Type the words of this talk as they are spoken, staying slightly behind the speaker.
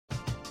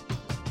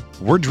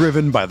We're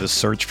driven by the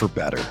search for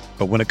better.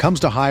 But when it comes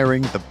to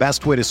hiring, the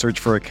best way to search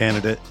for a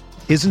candidate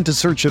isn't to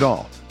search at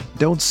all.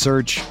 Don't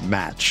search,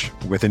 match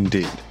with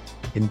Indeed.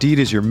 Indeed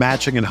is your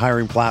matching and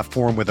hiring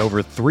platform with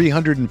over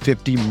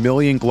 350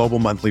 million global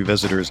monthly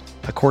visitors,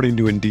 according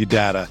to Indeed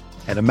data,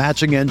 and a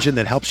matching engine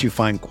that helps you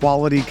find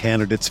quality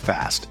candidates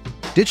fast.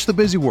 Ditch the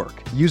busy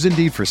work. Use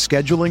Indeed for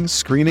scheduling,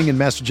 screening, and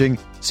messaging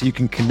so you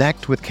can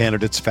connect with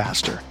candidates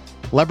faster.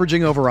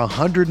 Leveraging over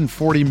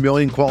 140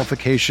 million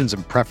qualifications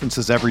and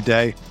preferences every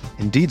day,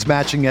 Indeed's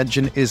matching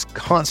engine is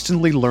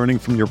constantly learning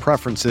from your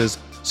preferences,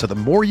 so the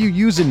more you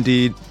use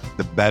Indeed,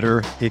 the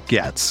better it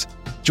gets.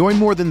 Join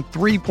more than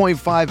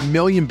 3.5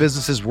 million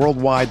businesses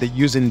worldwide that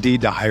use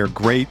Indeed to hire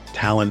great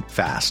talent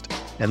fast.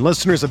 And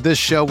listeners of this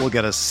show will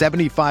get a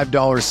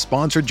 $75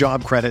 sponsored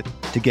job credit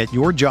to get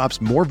your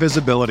jobs more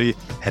visibility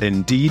at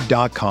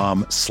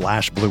Indeed.com/Blue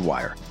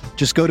Wire.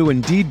 Just go to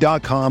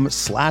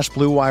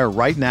Indeed.com/Blue Wire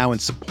right now and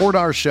support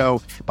our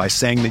show by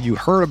saying that you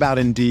heard about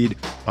Indeed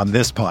on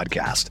this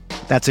podcast.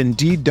 That's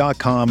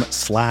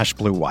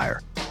Indeed.com/Blue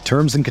Wire.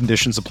 Terms and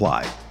conditions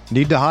apply.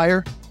 Need to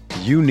hire?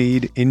 You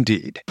need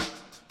Indeed.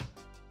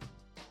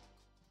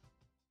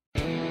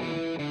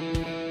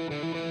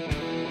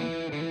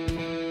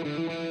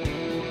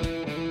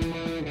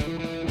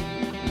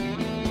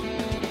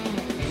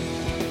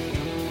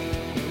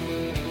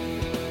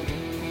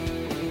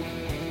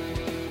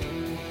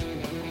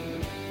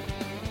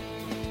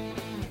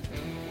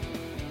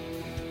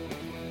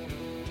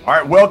 All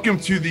right, welcome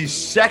to the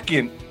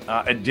second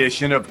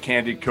edition of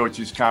Candid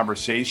Coaches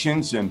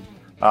Conversations. And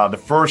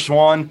the first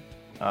one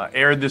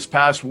aired this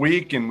past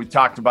week, and we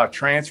talked about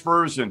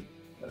transfers. And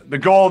the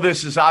goal of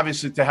this is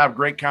obviously to have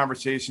great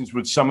conversations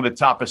with some of the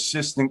top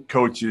assistant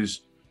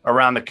coaches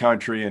around the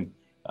country, and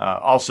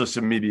also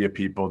some media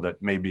people that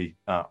maybe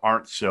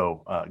aren't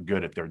so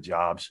good at their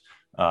jobs,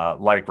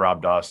 like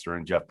Rob Doster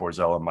and Jeff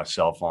Borzella and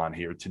myself on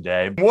here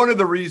today. One of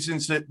the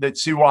reasons that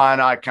CY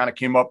and I kind of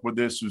came up with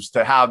this was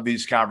to have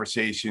these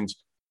conversations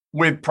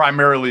with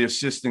primarily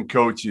assistant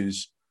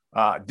coaches,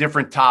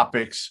 different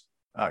topics.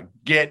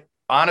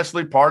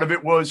 Honestly, part of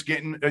it was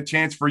getting a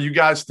chance for you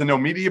guys to know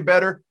media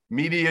better,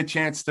 media a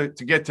chance to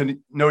get to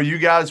know you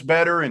guys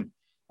better. And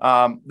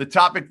the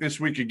topic this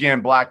week, again,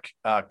 Black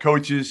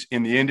coaches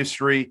in the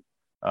industry,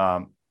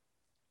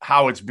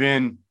 how it's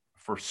been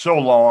for so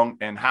long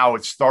and how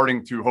it's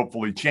starting to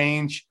hopefully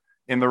change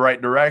in the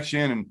right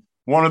direction. And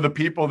one of the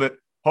people that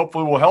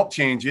hopefully will help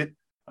change it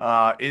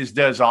is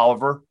Des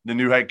Oliver, the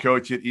new head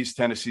coach at East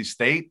Tennessee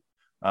State.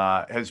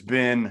 I've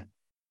known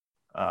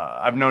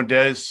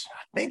Des,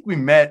 I think we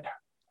might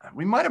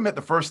have met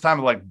the first time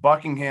at like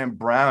Buckingham,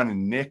 Brown,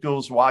 and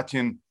Nichols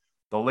watching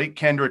the late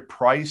Kendrick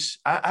Price.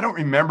 I don't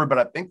remember, but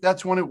I think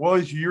that's when it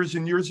was years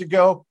and years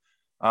ago.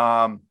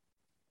 But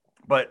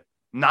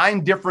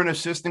 9 different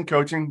assistant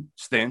coaching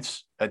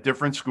stints at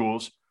different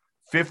schools,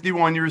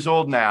 51 years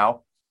old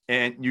now,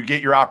 and you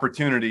get your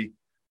opportunity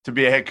to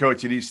be a head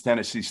coach at East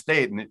Tennessee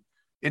State. And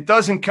it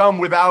doesn't come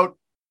without,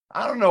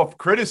 I don't know if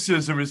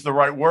criticism is the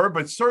right word,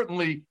 but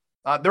certainly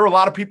there were a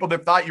lot of people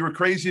that thought you were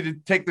crazy to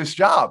take this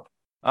job.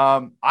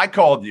 I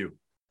called you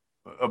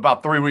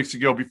about 3 weeks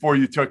ago before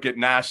you took it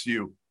and asked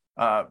you,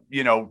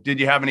 did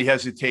you have any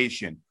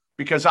hesitation?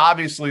 Because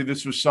obviously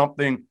this was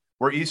something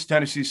where East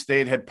Tennessee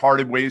State had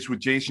parted ways with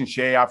Jason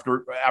Shea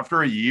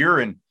after a year,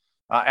 and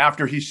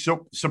after he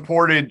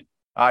supported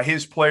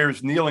his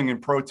players kneeling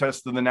in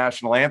protest of the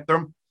national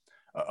anthem.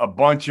 A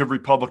bunch of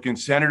Republican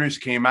senators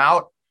came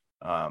out,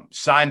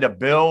 signed a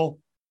bill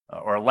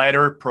or a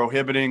letter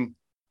prohibiting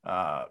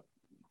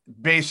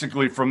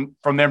basically from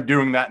them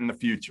doing that in the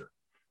future.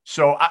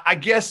 So I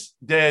guess,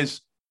 Des,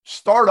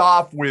 start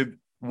off with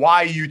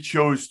why you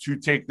chose to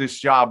take this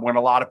job when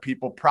a lot of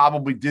people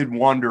probably did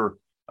wonder,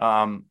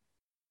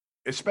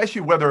 especially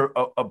whether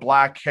a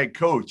Black head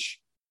coach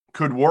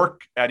could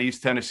work at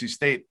East Tennessee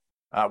State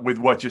with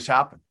what just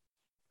happened.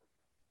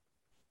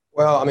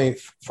 Well, I mean,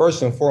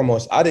 first and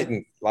foremost, I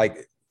didn't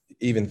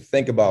even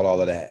think about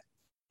all of that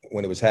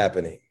when it was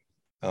happening.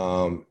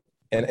 And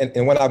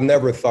when I've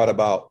never thought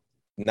about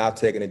not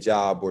taking a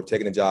job or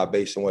taking a job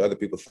based on what other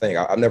people think,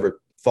 I've never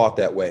thought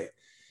that way.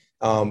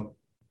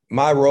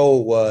 My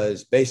role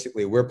was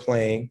basically we're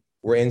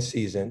in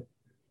season.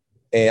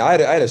 And I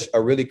had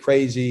a really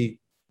crazy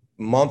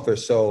month or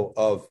so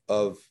of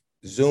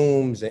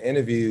Zooms and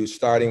interviews,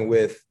 starting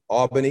with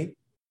Albany,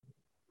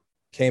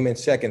 came in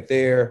second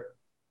there.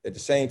 At the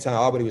same time,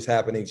 Albany was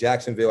happening,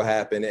 Jacksonville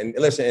happened. And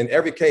listen, in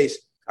every case,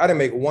 I didn't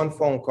make one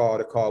phone call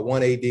to call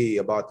one AD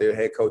about their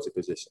head coaching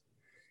position.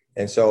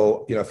 And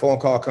so, a phone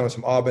call comes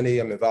from Albany,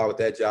 I'm involved with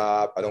that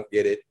job, I don't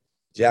get it.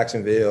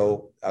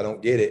 Jacksonville, I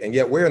don't get it. And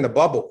yet we're in the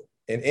bubble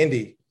in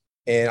Indy.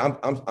 And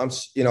I'm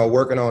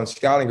working on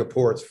scouting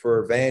reports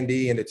for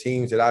Vandy and the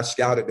teams that I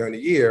scouted during the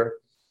year.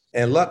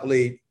 And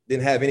luckily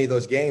didn't have any of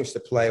those games to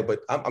play,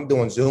 but I'm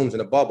doing Zooms in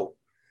the bubble.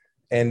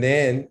 And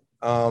then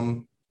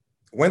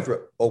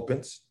Winthrop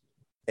opens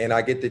and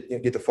I get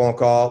the phone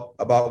call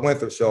about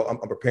Winthrop. So I'm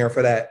preparing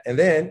for that. And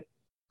then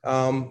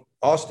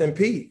Austin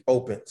Peay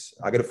opens.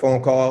 I get a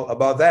phone call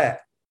about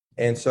that.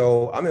 And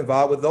so I'm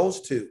involved with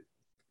those two.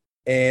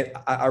 And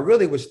I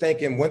really was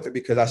thinking Winthrop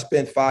because I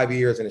spent 5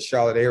 years in the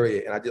Charlotte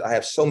area, and I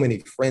have so many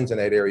friends in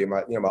that area.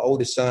 My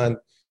oldest son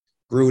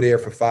grew there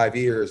for 5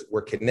 years.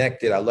 We're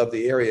connected. I love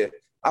the area.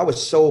 I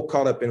was so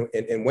caught up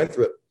in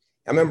Winthrop.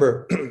 I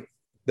remember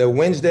the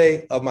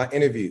Wednesday of my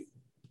interview,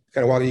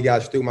 kind of walking you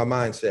guys through my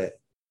mindset.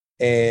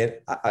 And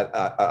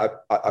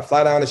I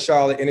fly down to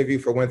Charlotte, interview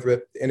for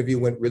Winthrop. The interview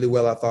went really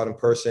well, I thought, in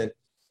person.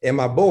 And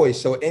my boys,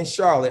 so in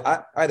Charlotte,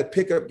 I had a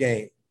pickup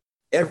game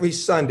every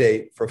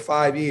Sunday for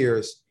 5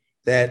 years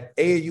that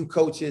AAU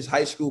coaches,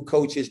 high school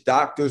coaches,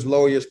 doctors,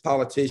 lawyers,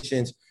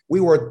 politicians, we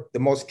were the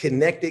most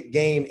connected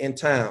game in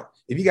town.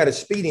 If you got a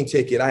speeding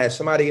ticket, I had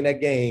somebody in that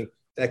game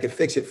that could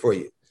fix it for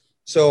you.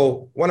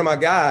 So one of my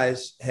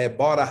guys had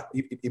bought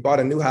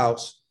a new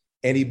house,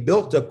 and he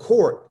built a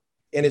court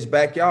in his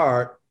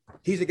backyard.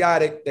 He's the guy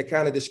that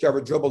kind of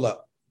discovered Dribble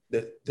Up,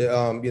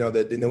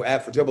 the new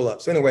app for Dribble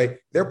Up. So anyway,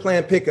 they're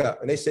playing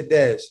pickup, and they said,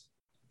 Des,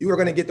 you are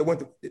going to get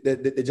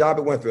the job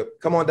at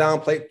Winthrop. Come on down,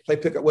 play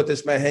pickup with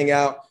us, man, hang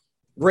out.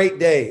 Great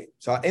day.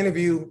 So I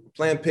interview,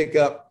 playing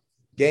pickup,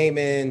 game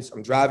ends.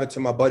 I'm driving to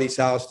my buddy's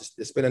house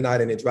to spend the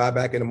night and then drive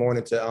back in the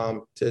morning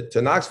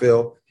to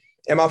Knoxville.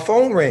 And my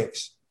phone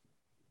rings,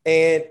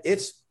 and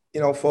it's,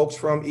 folks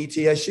from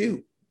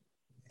ETSU.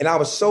 And I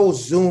was so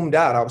zoomed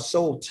out. I was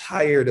so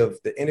tired of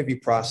the interview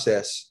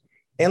process.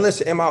 And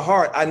listen, in my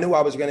heart, I knew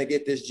I was going to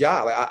get this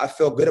job. I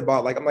felt good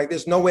about it. I'm like,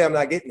 there's no way I'm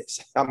not getting this.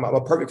 I'm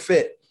a perfect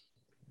fit.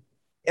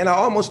 And I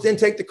almost didn't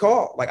take the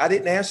call. I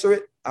didn't answer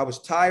it. I was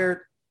tired.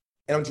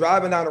 And I'm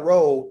driving down the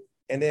road,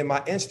 and then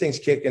my instincts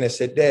kicked in and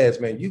said, Des,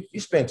 man, you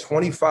spent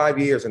 25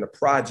 years in the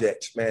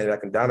projects, man,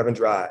 like in Donovan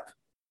Drive.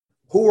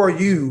 Who are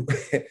you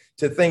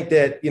to think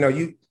that,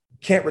 you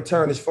can't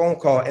return this phone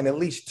call and at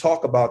least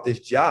talk about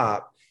this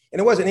job? And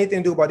it wasn't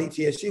anything to do about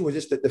ETSU. It was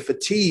just the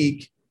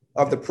fatigue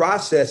of the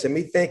process and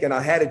me thinking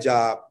I had a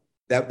job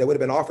that would have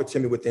been offered to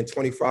me within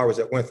 24 hours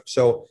at Winthrop.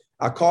 So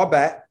I called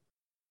back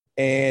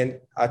and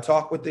I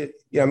talked with the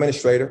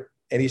administrator,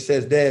 and he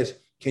says, Des,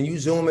 can you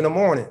Zoom in the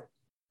morning?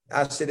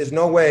 I said, there's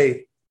no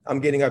way I'm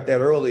getting up that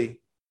early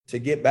to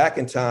get back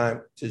in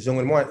time to Zoom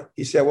in the morning.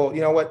 He said, well,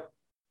 you know what?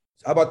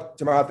 How about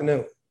tomorrow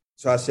afternoon?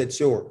 So I said,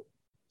 sure.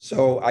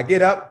 So I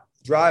get up,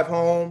 drive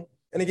home.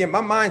 And again, my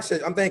mind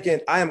says, I'm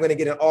thinking I am going to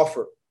get an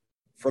offer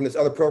from this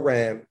other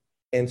program.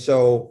 And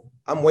so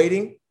I'm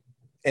waiting.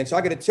 And so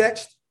I get a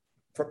text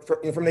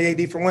from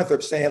the AD from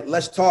Winthrop saying,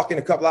 let's talk in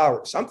a couple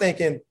hours. So I'm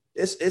thinking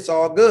it's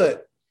all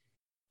good.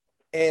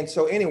 And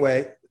so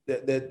anyway,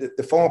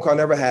 the phone call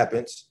never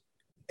happens.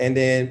 And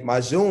then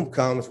my Zoom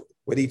comes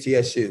with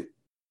ETSU,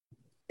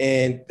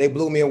 and they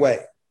blew me away.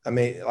 I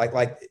mean, like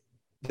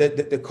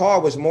the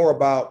call was more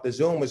about, the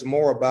Zoom was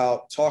more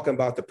about talking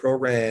about the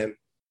program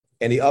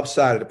and the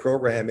upside of the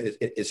program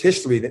is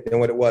history than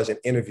what it was an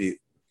interview.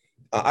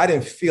 I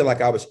didn't feel like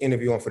I was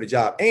interviewing for the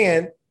job.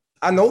 And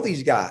I know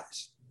these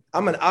guys.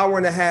 I'm an hour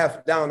and a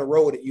half down the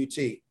road at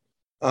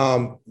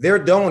UT. Their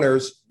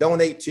donors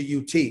donate to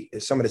UT.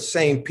 It's some of the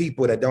same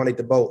people that donate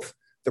to both.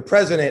 The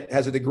president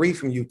has a degree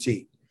from UT.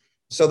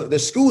 So the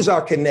schools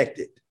are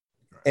connected.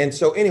 And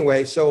so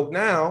anyway, so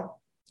now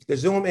the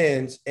Zoom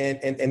ends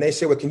and they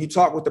say, well, can you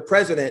talk with the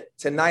president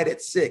tonight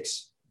at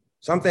 6?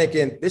 So I'm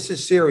thinking this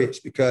is serious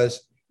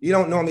because you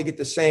don't normally get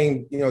the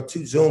same, 2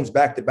 Zooms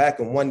back to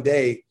back in one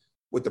day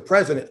with the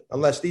president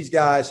unless these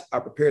guys are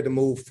prepared to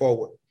move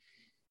forward.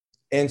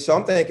 And so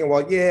I'm thinking,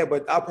 well, yeah,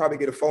 but I'll probably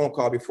get a phone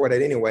call before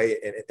that anyway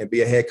and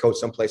be a head coach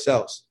someplace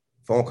else.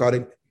 Phone call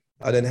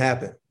didn't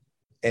happen.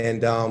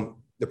 And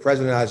the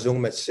president and I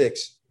Zoom at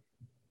 6.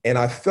 And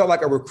I felt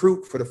like a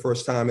recruit for the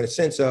first time in the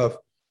sense of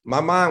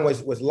my mind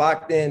was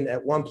locked in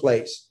at one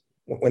place.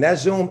 When that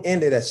Zoom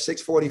ended at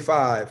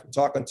 6:45,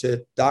 talking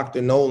to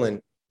Dr.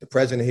 Nolan, the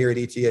president here at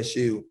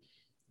ETSU,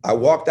 I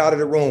walked out of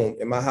the room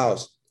in my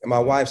house and my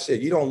wife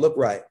said, you don't look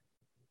right.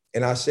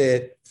 And I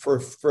said, for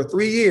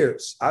 3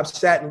 years, I've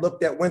sat and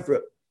looked at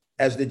Winthrop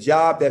as the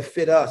job that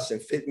fit us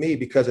and fit me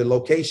because of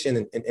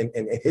location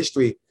and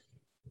history.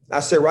 I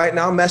said, right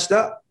now I'm messed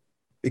up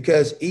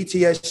because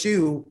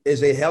ETSU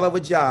is a hell of a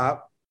job.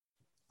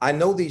 I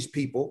know these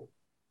people,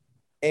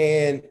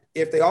 and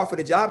if they offer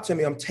the job to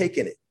me, I'm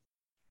taking it,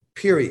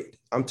 period.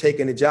 I'm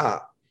taking the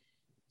job.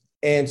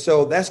 And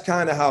so that's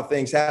kind of how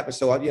things happen.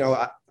 So,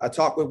 I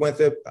talk with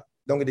Winthrop,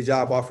 don't get the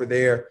job offer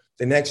there.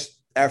 The next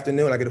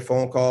afternoon, I get a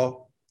phone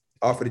call,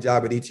 offer the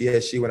job at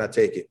ETSU, and I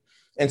take it.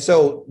 And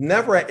so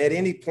never at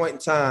any point in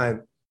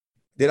time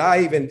did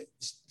I even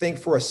think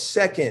for a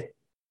second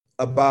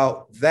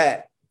about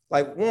that.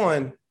 Like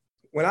when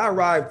I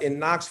arrived in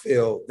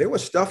Knoxville, there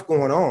was stuff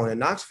going on in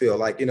Knoxville.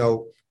 Like,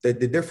 the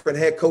different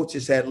head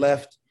coaches had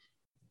left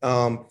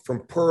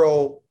from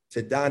Pearl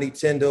to Donnie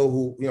Tyndall,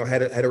 who,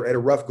 had a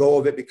rough go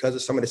of it because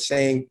of some of the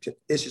same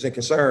issues and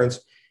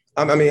concerns.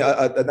 Not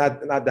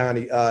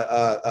Donnie,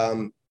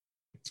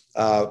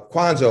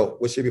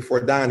 Quanzo was here before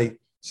Donnie,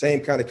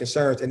 same kind of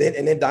concerns. And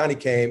then Donnie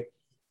came.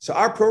 So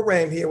our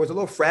program here was a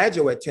little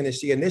fragile at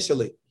Tennessee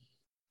initially.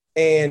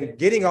 And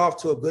getting off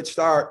to a good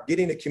start,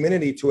 getting the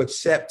community to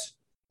accept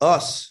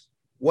us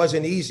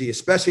wasn't easy,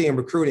 especially in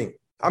recruiting.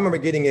 I remember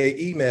getting an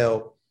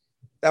email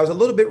that was a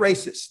little bit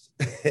racist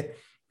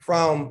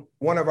from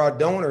one of our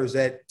donors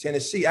at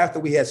Tennessee after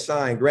we had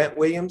signed Grant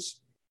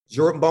Williams,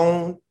 Jordan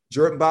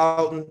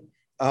Bowden,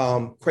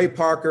 Cray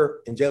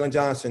Parker, and Jalen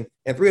Johnson.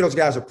 And 3 of those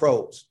guys are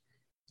pros.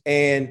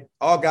 And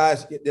all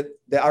guys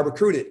that I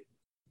recruited.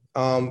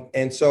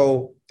 And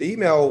so the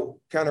email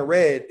kind of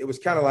read, it was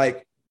kind of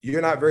like,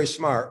 you're not very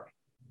smart.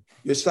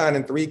 You're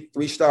signing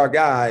three-star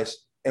guys,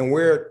 and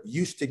we're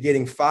used to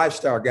getting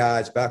 5-star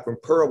guys back when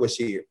Pearl was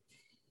here.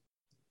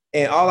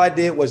 And all I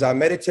did was I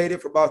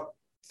meditated for about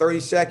 30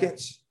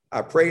 seconds.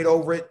 I prayed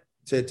over it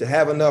to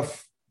have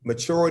enough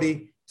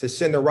maturity to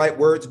send the right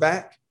words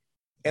back.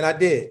 And I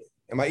did.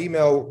 And my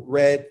email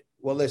read,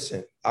 well,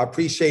 listen, I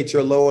appreciate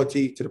your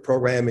loyalty to the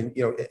program and,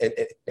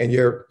 and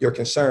your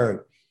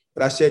concern.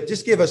 But I said,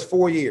 just give us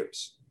 4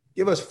 years.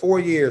 Give us 4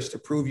 years to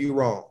prove you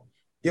wrong.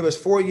 Give us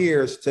 4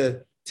 years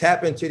to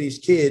tap into these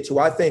kids who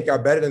I think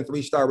are better than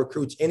 3-star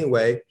recruits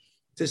anyway,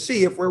 to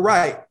see if we're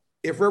right.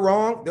 If we're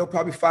wrong, they'll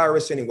probably fire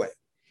us anyway.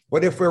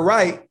 But if we're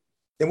right,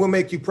 then we'll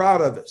make you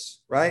proud of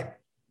us, right?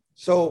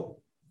 So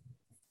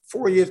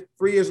 3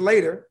 years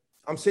later,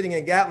 I'm sitting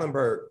in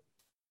Gatlinburg.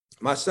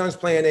 My son's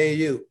playing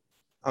AAU.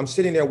 I'm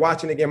sitting there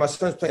watching the game. My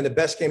son's playing the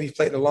best game he's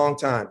played in a long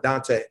time,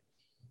 Dante.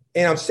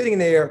 And I'm sitting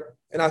there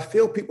and I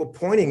feel people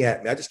pointing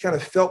at me. I just kind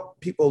of felt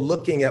people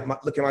looking in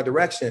my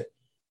direction.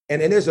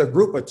 And then there's a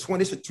group of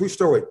 20, it's a true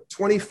story,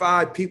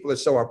 25 people or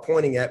so are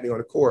pointing at me on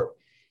the court.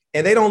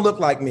 And they don't look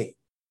like me.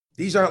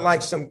 These aren't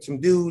like some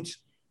dudes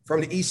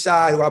from the east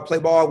side who I play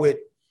ball with.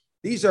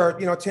 These are,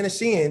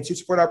 Tennesseans who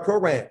support our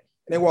program. And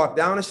they walk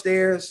down the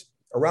stairs,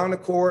 around the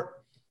court,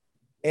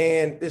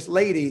 and this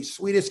lady,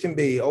 sweet as can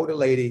be, older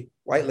lady,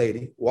 white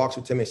lady, walks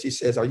up to me and she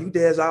says, "Are you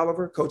Des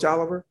Oliver, Coach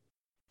Oliver?"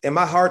 And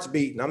my heart's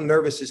beating. I'm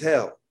nervous as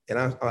hell. And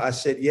I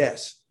said,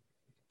 "Yes."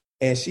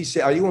 And she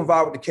said, "Are you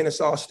involved with the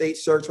Kennesaw State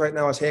search right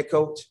now as head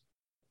coach?"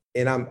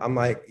 And I'm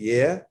like,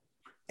 "Yeah."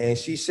 And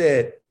she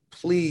said,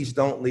 "Please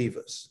don't leave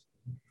us."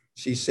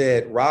 She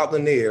said, "Rob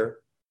Lanier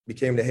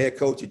became the head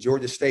coach at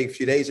Georgia State a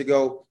few days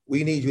ago.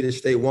 We need you to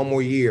stay 1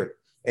 more year.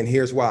 And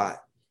here's why.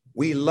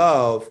 We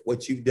love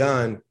what you've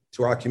done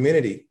to our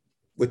community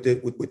with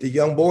the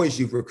young boys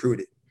you've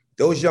recruited.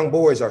 Those young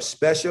boys are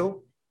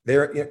special.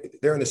 They're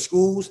in the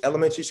schools,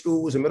 elementary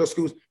schools and middle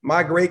schools.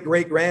 My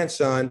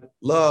great-great-grandson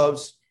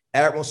loves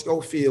Admiral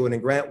Schofield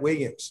and Grant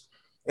Williams."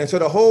 And so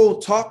the whole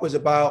talk was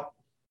about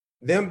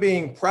them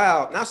being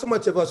proud, not so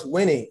much of us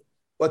winning,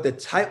 but the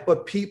type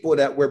of people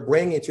that we're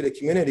bringing to the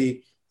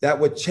community that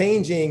were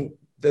changing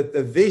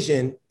the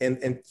vision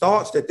and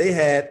thoughts that they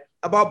had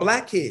about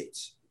Black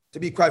kids, to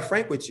be quite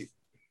frank with you.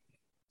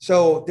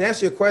 So to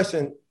answer your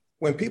question,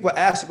 when people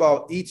ask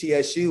about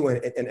ETSU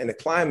and the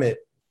climate,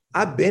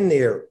 I've been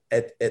there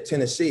at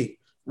Tennessee.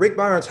 Rick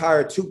Barnes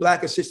hired 2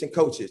 Black assistant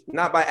coaches,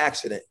 not by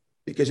accident,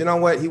 because you know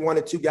what? He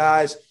wanted 2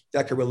 guys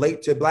that could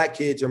relate to Black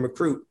kids and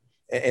recruit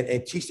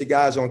and teach the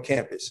guys on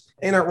campus.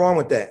 Ain't nothing wrong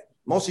with that.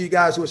 Most of you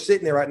guys who are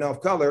sitting there right now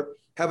of color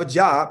have a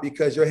job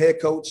because your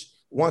head coach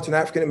wants an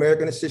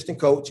African-American assistant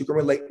coach who can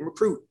relate and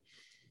recruit.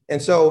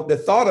 And so the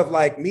thought of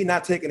like me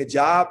not taking a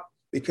job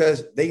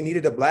because they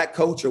needed a Black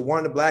coach or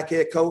wanted a Black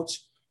head coach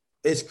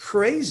is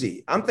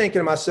crazy. I'm thinking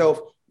to myself,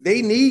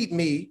 they need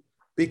me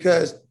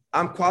because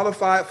I'm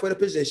qualified for the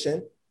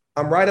position.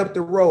 I'm right up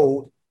the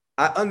road.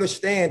 I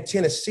understand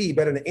Tennessee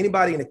better than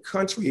anybody in the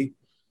country,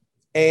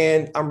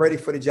 and I'm ready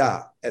for the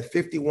job. At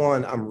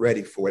 51, I'm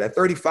ready for it. At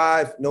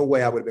 35, no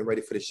way I would have been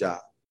ready for this job.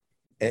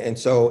 And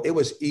so it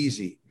was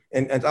easy.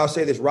 And I'll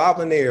say this, Rob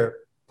Lanier,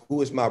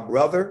 who is my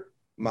brother,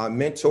 my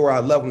mentor, I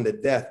love him to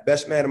death.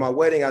 Best man at my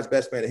wedding, I was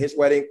best man at his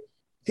wedding.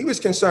 He was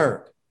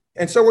concerned.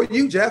 And so were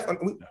you, Jeff.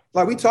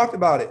 We talked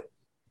about it.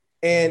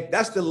 And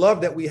that's the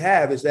love that we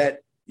have, is that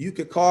you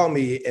could call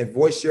me and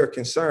voice your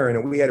concern.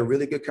 And we had a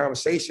really good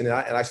conversation. And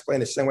I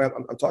explained the same way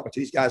I'm talking to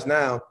these guys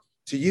now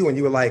to you. And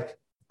you were like,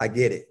 I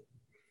get it.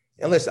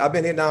 And listen, I've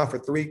been here now for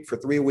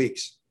three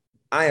weeks.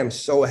 I am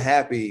so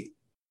happy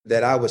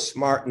that I was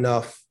smart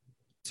enough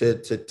to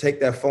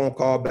take that phone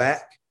call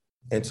back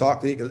and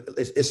talk to you.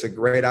 It's a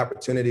great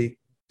opportunity.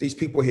 These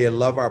people here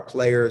love our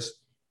players.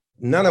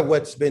 None of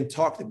what's been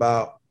talked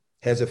about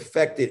has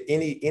affected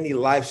any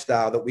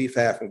lifestyle that we've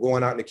had, from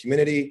going out in the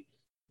community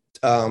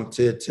to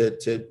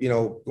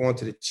going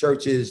to the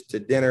churches, to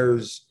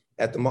dinners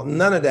at the mall.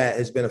 None of that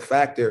has been a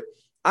factor.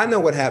 I know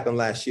what happened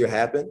last year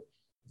happened.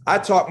 I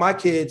taught my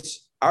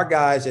kids, our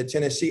guys at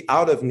Tennessee,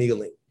 out of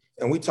kneeling.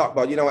 And we talked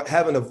about,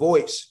 having a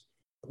voice,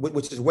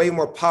 which is way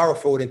more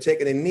powerful than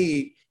taking a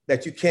knee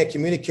that you can't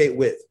communicate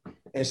with.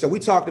 And so we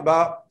talked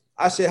about,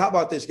 I said, how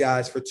about this,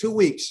 guys? For 2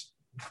 weeks,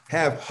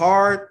 have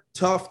hard,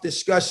 tough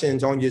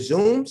discussions on your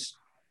Zooms,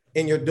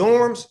 in your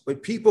dorms,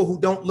 with people who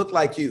don't look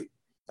like you,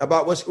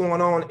 about what's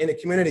going on in the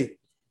community,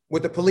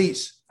 with the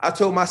police. I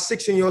told my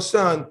 16-year-old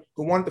son,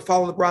 who wanted to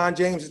follow LeBron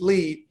James'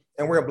 lead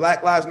and wear a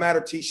Black Lives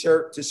Matter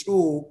t-shirt to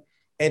school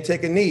and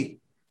take a knee.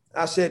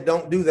 I said,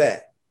 don't do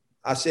that.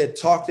 I said,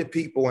 talk to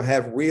people and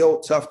have real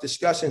tough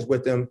discussions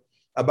with them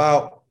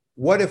about,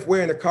 what if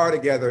we're in a car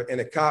together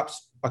and a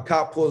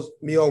cop pulls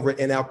me over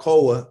in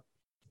Alcoa,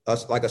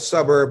 like a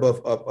suburb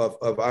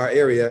of our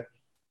area,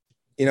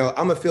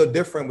 I'm gonna feel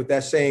different with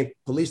that same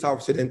police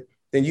officer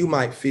than you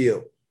might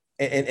feel,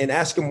 and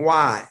ask them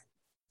why.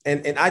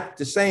 And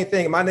the same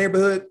thing in my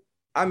neighborhood.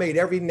 I made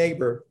every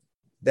neighbor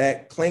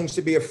that claims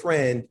to be a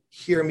friend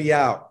hear me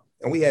out,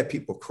 and we had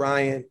people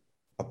crying,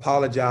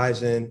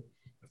 apologizing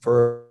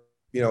for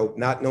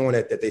not knowing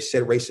that they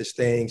said racist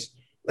things.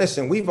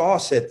 Listen, we've all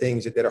said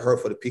things that are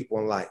hurtful to people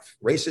in life,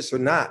 racist or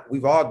not.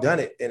 We've all done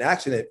it in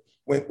accident.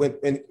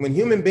 When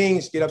human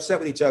beings get upset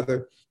with each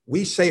other,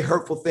 we say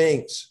hurtful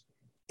things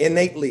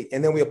innately,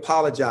 and then we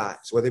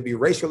apologize, whether it be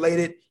race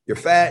related, you're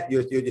fat,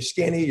 you're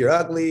skinny, you're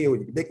ugly, or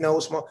you're big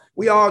nose, small.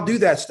 We all do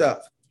that stuff.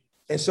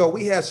 And so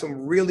we had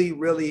some really,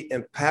 really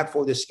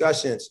impactful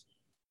discussions.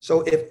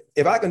 So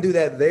if I can do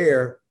that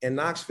there in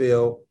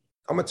Knoxville,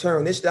 I'm gonna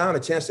turn this down, a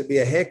chance to be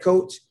a head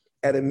coach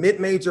at a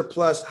mid-major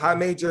plus high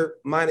major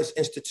minus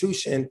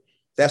institution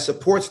that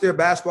supports their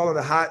basketball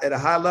at a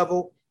high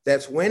level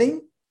that's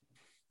winning.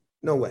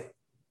 No way.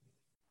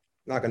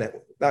 Not gonna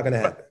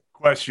happen.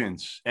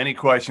 Questions? Any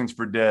questions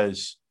for Des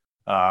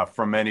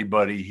from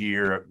anybody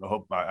here?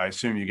 I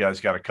assume you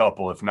guys got a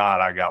couple. If not,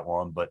 I got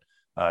one, but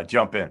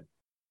jump in.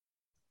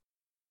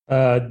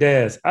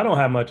 Des, I don't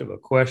have much of a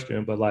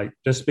question, but like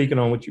just speaking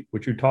on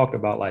what you talked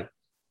about, like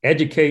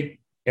educate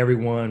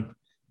everyone.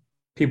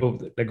 People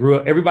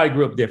that everybody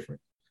grew up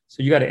different.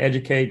 So you got to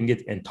educate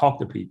and talk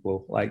to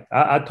people. Like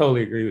I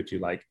totally agree with you.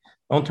 Like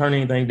don't turn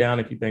anything down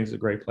if you think it's a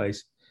great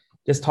place.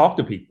 Just talk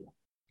to people.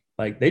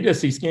 Like they just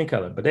see skin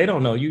color, but they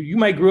don't know you. You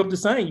may grew up the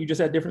same. You just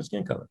had different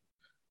skin color.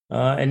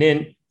 And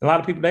then a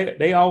lot of people,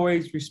 they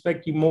always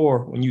respect you more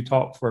when you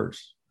talk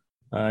first.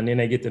 And then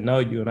they get to know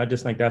you. And I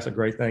just think that's a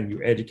great thing.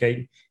 You're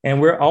educating. And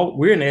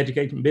we're in the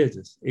education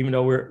business, even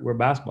though we're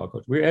basketball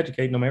coaches. We're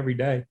educating them every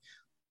day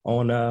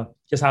on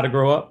just how to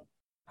grow up,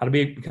 how to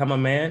become a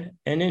man.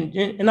 And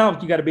then now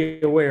you got to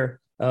be aware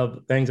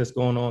of things that's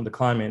going on, the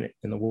climate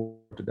in the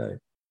world today.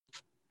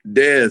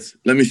 Des,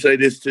 let me say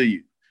this to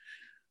you.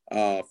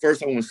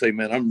 First, I want to say,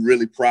 man, I'm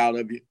really proud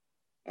of you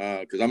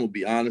because I'm going to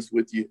be honest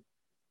with you.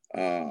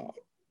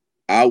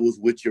 I was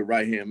with your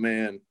right-hand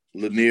man,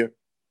 Lanier.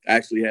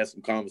 Actually had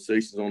some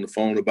conversations on the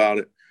phone about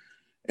it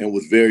and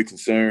was very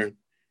concerned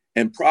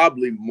and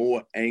probably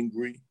more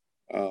angry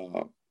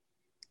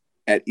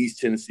at East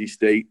Tennessee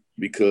State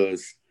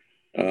because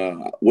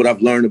what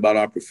I've learned about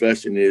our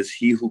profession is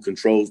he who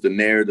controls the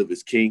narrative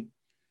is king.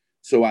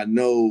 So I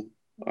know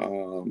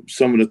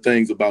some of the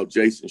things about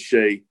Jason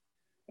Shea,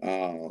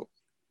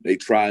 they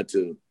tried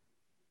to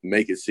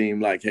make it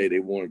seem like, hey, they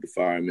wanted to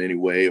fire him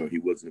anyway, or he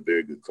wasn't a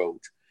very good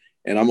coach.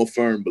 And I'm a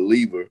firm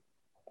believer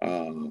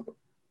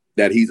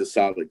that he's a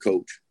solid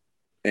coach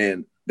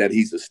and that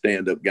he's a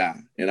stand-up guy.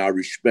 And I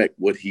respect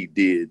what he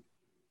did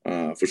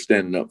for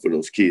standing up for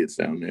those kids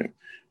down there.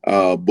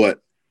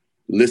 But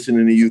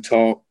listening to you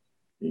talk,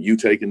 you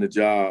taking the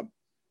job,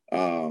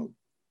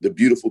 the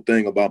beautiful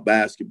thing about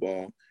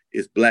basketball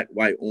is black,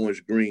 white,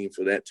 orange, green.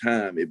 For that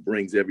time, it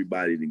brings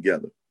everybody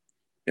together.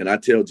 And I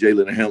tell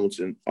Jalen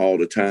Hamilton all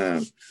the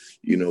time,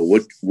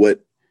 what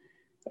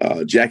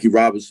Jackie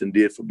Robinson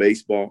did for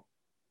baseball,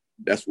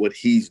 that's what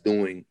he's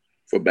doing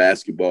for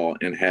basketball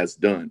and has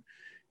done.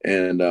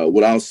 And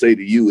what I'll say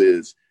to you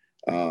is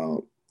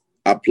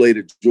I played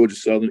at Georgia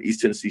Southern.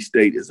 East Tennessee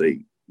State is a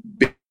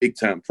big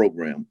time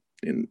program.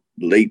 In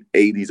late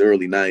 80s,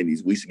 early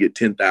 90s, we used to get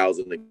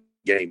 10,000 a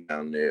game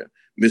down there.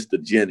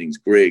 Mr. Jennings,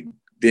 Greg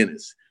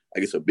Dennis,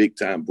 like it's a big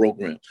time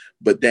program.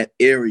 But that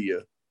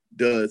area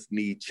does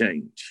need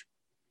change.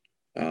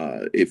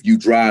 If you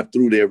drive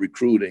through there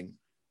recruiting,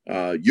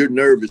 you're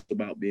nervous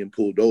about being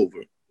pulled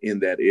over in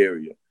that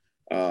area.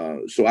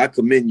 So I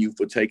commend you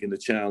for taking the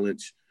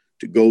challenge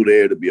to go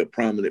there, to be a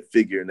prominent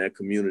figure in that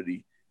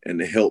community and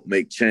to help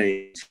make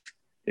change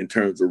in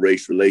terms of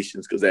race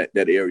relations, because that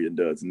area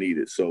does need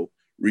it. So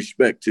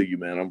respect to you,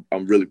 man.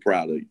 I'm really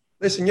proud of you.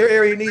 Listen, your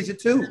area needs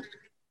it too.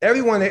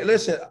 Everyone,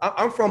 listen,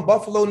 I'm from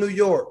Buffalo, New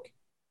York,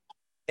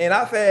 and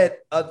I've had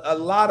a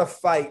lot of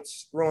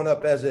fights growing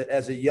up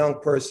as a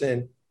young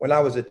person when I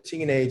was a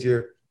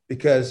teenager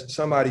because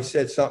somebody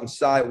said something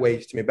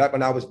sideways to me back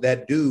when I was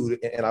that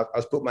dude and I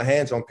was putting my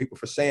hands on people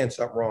for saying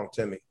something wrong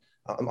to me.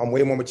 I'm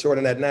way more mature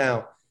than that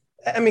now.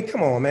 I mean,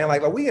 come on, man.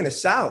 Like, are we in the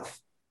South?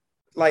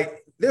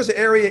 Like, there's an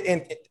area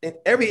in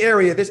every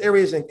area. There's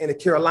areas in the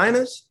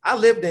Carolinas. I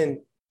lived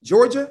in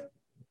Georgia,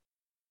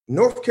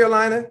 North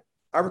Carolina.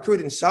 I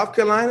recruited in South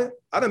Carolina.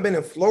 I've been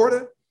in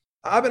Florida.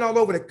 I've been all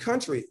over the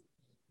country.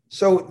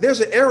 So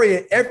there's an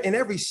area in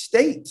every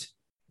state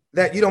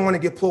that you don't want to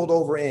get pulled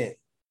over in.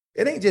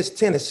 It ain't just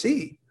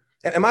Tennessee.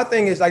 And my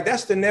thing is, like,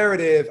 that's the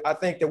narrative I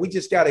think that we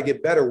just got to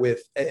get better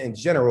with in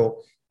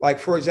general. Like,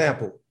 for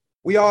example,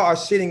 we all are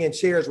sitting in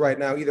chairs right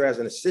now, either as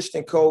an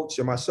assistant coach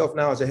or myself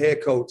now as a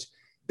head coach.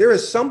 There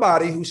is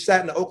somebody who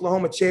sat in the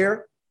Oklahoma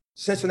chair,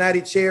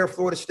 Cincinnati chair,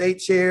 Florida State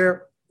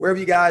chair, wherever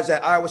you guys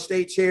at, Iowa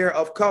State chair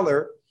of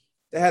color,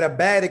 that had a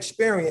bad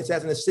experience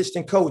as an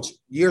assistant coach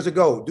years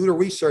ago. Do the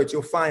research,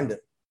 you'll find them.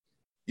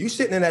 You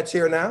sitting in that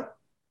chair now.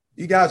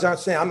 You guys aren't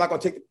saying, I'm not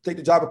going to take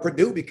the job at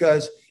Purdue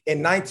because in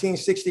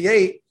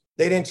 1968,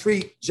 they didn't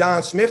treat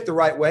John Smith the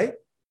right way.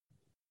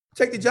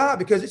 take the job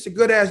because it's a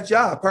good ass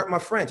job. Pardon my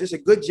French. It's a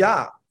good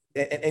job.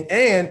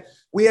 And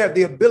we have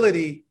the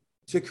ability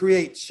to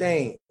create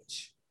change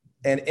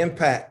and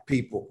impact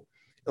people.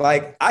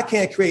 Like I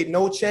can't create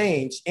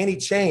any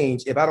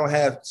change if I don't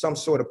have some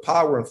sort of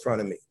power in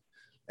front of me.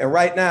 And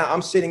right now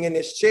I'm sitting in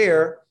this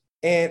chair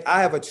and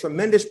I have a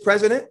tremendous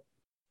president,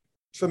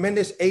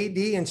 tremendous AD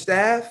and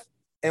staff.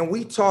 And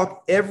we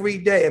talk every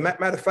day. And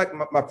matter of fact,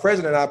 my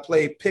president and I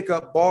played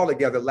pickup ball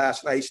together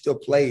last night. He still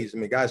plays. I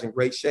mean, guy's in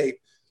great shape.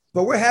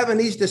 But we're having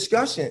these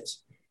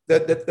discussions.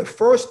 The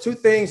first two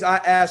things I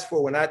asked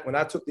for when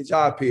I took the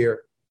job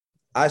here,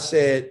 I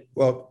said,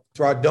 well,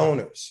 to our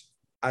donors,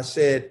 I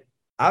said,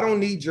 I don't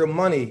need your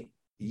money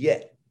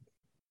yet.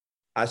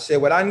 I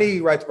said, what I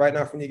need right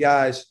now from you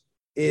guys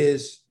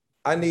is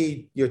I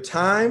need your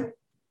time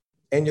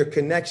and your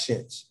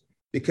connections.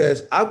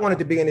 Because I wanted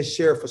to be in this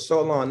chair for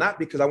so long, not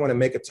because I want to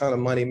make a ton of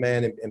money,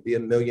 man, and be a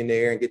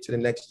millionaire and get to the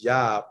next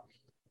job.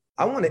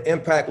 I want to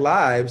impact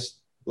lives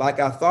like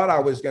I thought I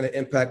was going to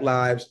impact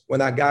lives when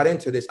I got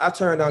into this. I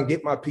turned on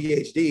get my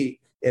PhD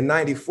in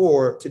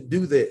 '94 to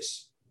do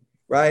this,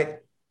 right?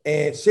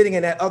 And sitting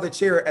in that other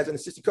chair as an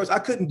assistant coach, I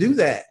couldn't do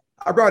that.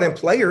 I brought in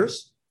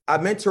players. I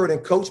mentored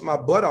and coached my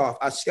butt off.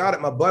 I scouted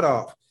my butt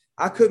off.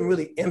 I couldn't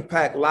really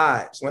impact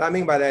lives. What I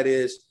mean by that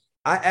is,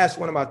 I asked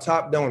one of my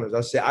top donors,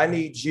 I said, I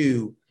need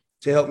you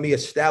to help me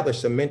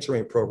establish a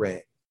mentoring program.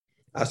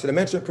 I said, a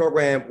mentoring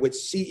program with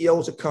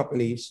CEOs of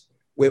companies,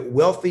 with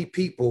wealthy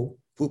people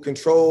who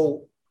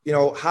control,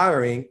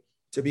 hiring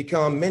to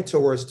become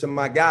mentors to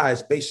my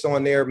guys based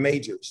on their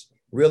majors,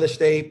 real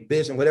estate,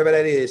 business, whatever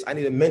that is. I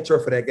need a mentor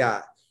for that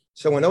guy.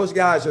 So when those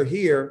guys are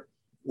here,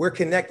 we're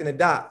connecting the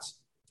dots.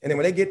 And then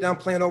when they get done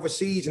playing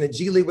overseas in the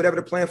G League, whatever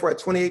they're playing for at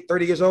 28,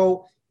 30 years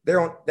old, they're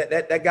on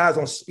that guy's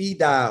on speed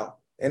dial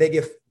and they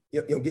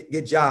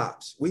get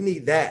jobs. We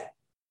need that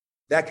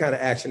kind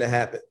of action to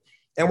happen.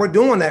 And we're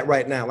doing that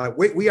right now. Like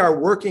we are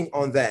working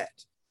on that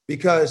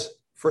because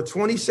for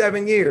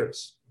 27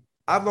 years,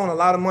 I've loaned a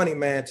lot of money,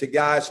 man, to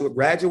guys who have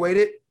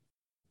graduated,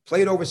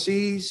 played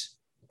overseas,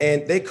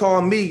 and they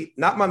call me,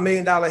 not my $1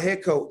 million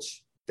head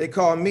coach. They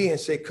call me and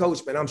say,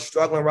 Coach, man, I'm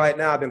struggling right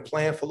now. I've been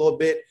playing for a little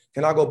bit.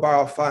 Can I go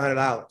borrow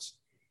 $500?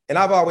 And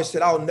I've always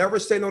said, I'll never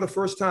say no the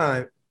first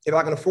time if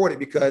I can afford it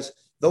because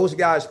those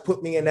guys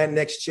put me in that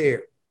next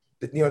chair.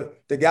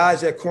 The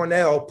guys at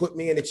Cornell put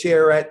me in the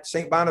chair at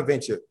St.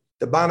 Bonaventure.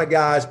 The Bonner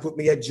guys put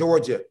me at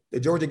Georgia. The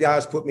Georgia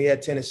guys put me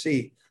at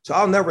Tennessee. So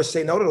I'll never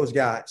say no to those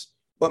guys.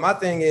 But my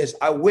thing is,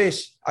 I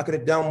wish I could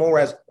have done more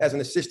as an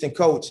assistant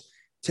coach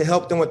to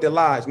help them with their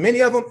lives.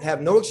 Many of them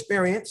have no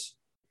experience,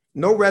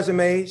 no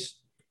resumes,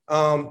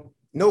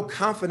 no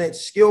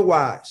confidence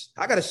skill-wise.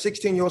 I got a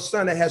 16-year-old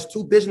son that has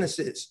 2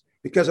 businesses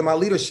because of my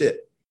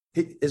leadership.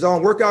 His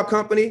own workout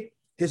company,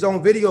 his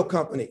own video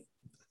company.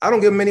 I don't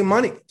give him any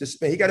money to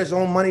spend. He got his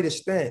own money to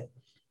spend.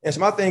 And so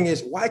my thing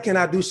is, why can't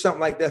I do something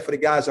like that for the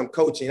guys I'm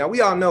coaching? Now,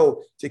 we all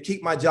know to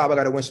keep my job, I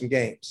got to win some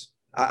games.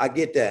 I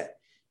get that.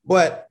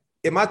 But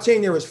if my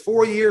tenure is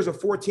 4 years or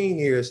 14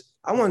 years,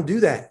 I want to do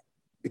that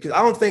because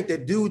I don't think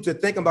that dudes are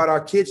thinking about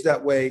our kids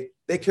that way.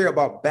 They care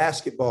about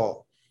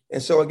basketball.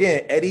 And so,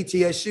 again, at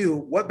ETSU,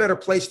 what better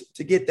place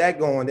to get that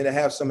going than to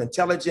have some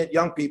intelligent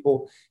young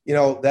people,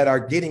 that are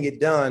getting it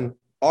done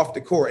off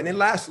the court. And then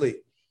lastly,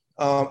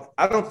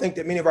 I don't think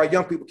that many of our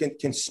young people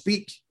can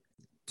speak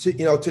to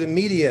the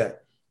media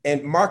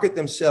and market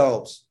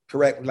themselves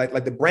correctly.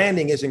 Like the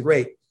branding isn't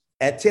great.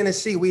 At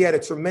Tennessee, we had a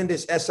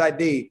tremendous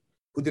SID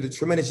who did a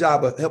tremendous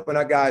job of helping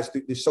our guys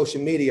through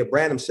social media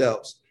brand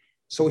themselves.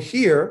 So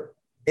here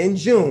in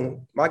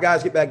June, my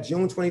guys get back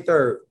June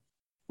 23rd.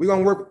 We're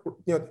going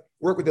to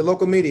work with the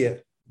local media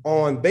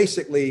on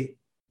basically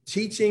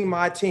teaching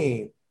my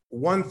team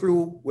 1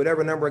 through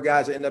whatever number of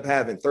guys I end up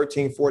having,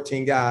 13,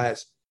 14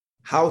 guys,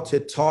 how to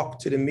talk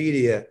to the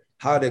media,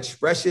 how to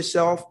express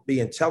yourself, be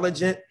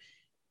intelligent,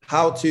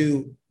 how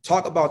to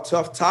talk about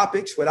tough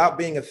topics without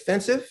being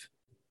offensive,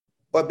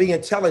 but be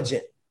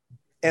intelligent.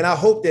 And I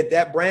hope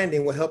that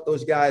branding will help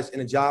those guys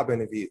in a job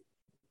interview.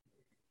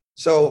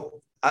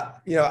 So,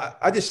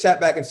 I just sat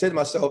back and said to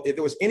myself, if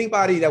there was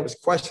anybody that was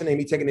questioning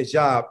me taking this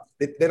job,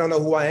 they don't know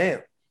who I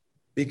am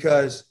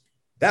because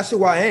that's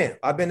who I am.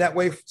 I've been that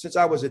way since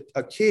I was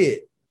a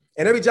kid.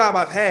 And every job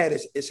I've had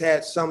is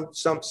had some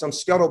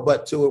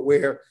scuttlebutt to it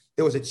where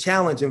there was a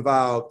challenge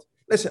involved.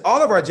 Listen,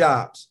 all of our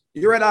jobs,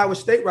 you're at Iowa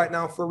State right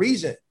now for a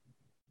reason.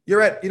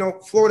 You're at,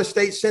 Florida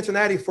State,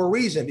 Cincinnati for a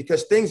reason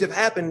because things have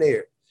happened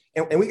there.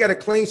 And we got to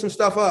clean some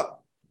stuff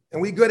up.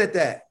 And we're good at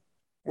that.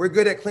 We're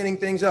good at cleaning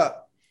things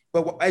up.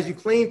 But as you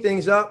clean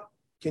things up,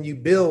 can you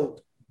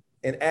build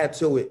and add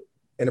to it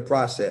in the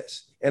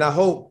process? And I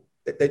hope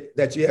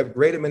that you have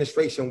great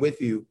administration with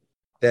you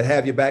that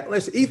have your back.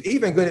 Listen,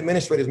 even good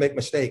administrators make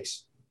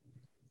mistakes.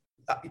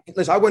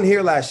 Listen, I wasn't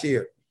here last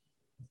year.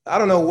 I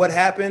don't know what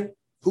happened.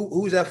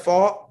 Who's at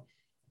fault?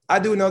 I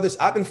do know this.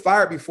 I've been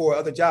fired before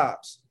other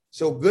jobs.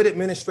 So good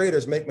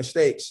administrators make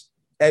mistakes.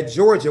 At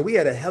Georgia, we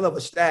had a hell of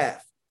a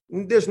staff.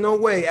 There's no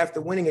way after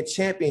winning a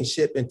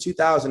championship in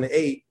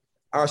 2008,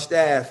 our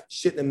staff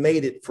shouldn't have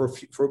made it for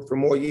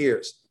more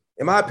years.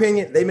 In my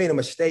opinion, they made a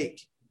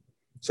mistake.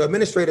 So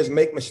administrators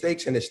make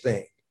mistakes in this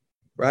thing,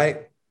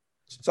 right?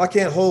 So I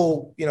can't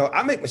hold,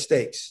 I make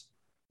mistakes.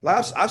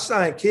 I've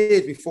signed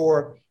kids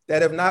before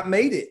that have not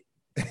made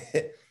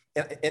it.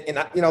 and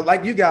I,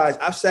 like you guys,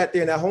 I've sat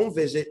there in that home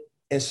visit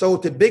and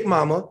sold to Big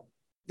Mama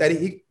that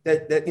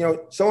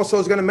so-and-so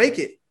is going to make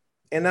it.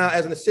 And now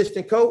as an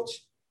assistant coach,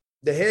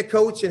 the head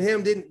coach and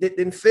him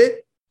didn't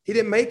fit. He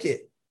didn't make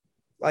it.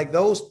 Like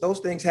those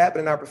things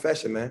happen in our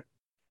profession, man.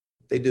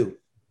 They do.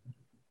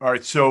 All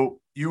right. So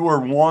you were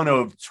one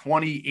of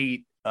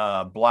 28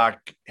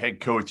 Black head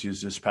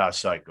coaches this past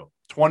cycle,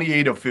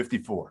 28 of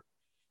 54,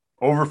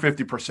 over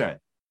 50%,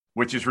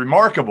 which is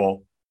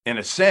remarkable in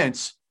a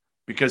sense,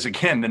 because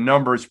again, the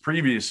numbers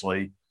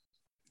previously,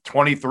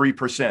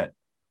 23%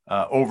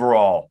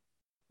 overall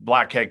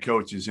Black head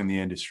coaches in the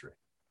industry,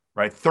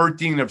 right?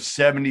 13 of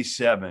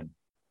 77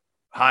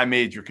 high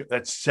major,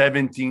 that's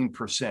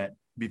 17%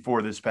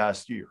 before this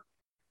past year.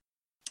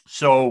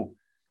 So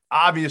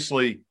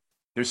obviously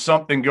there's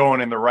something going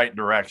in the right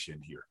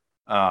direction here.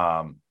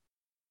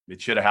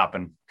 It should have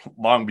happened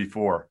long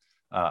before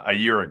a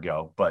year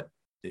ago, but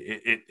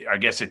I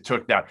guess it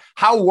took that.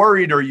 How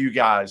worried are you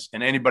guys,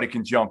 and anybody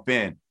can jump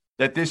in,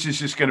 that this is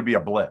just going to be a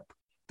blip,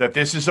 that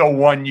this is a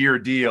 1-year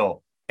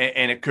deal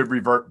and it could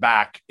revert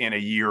back in a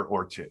year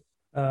or two?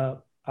 I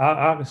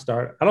can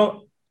start.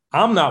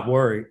 I'm not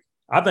worried.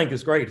 I think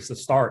it's great. It's a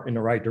start in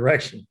the right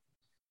direction.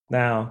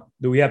 Now,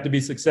 do we have to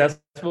be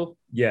successful?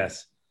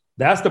 Yes.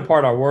 That's the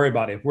part I worry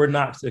about. If we're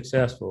not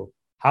successful,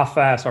 how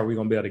fast are we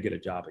going to be able to get a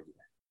job again,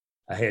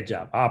 a head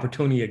job,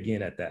 opportunity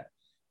again at that?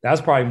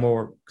 That's probably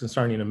more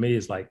concerning to me,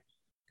 is like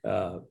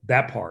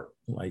that part,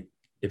 like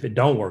if it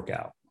don't work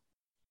out.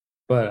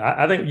 But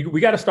I think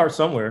we got to start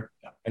somewhere.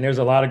 And there's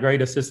a lot of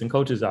great assistant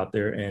coaches out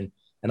there. And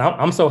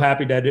I'm so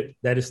happy that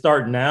it's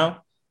starting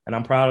now. And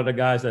I'm proud of the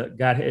guys that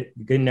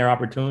getting their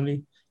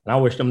opportunity. And I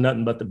wish them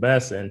nothing but the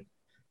best. And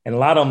a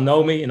lot of them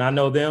know me and I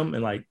know them.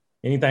 And like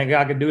anything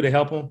I can do to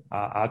help them,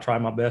 I'll try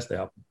my best to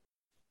help them.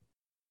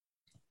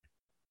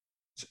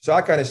 So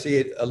I kind of see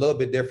it a little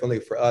bit differently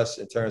for us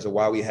in terms of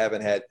why we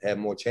haven't had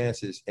more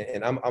chances.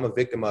 And I'm a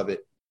victim of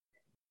it,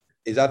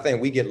 is I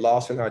think we get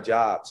lost in our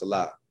jobs a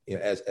lot,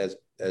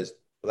 as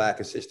Black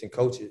assistant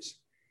coaches.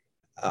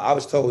 I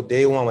was told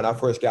day one when I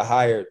first got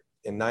hired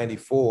in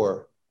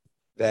 '94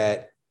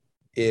 that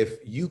if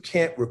you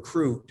can't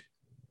recruit,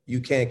 you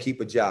can't keep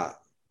a job.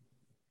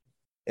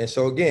 And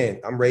so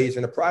again, I'm raised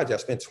in a project.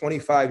 I spent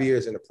 25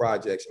 years in the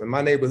projects. I mean,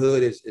 my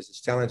neighborhood is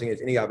as challenging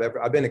as any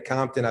I've been to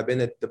Compton. I've been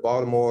to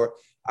Baltimore.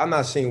 I'm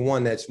not seeing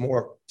one that's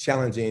more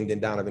challenging than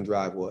Donovan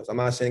Drive was. I'm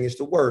not saying it's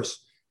the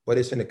worst, but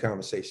it's in the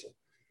conversation.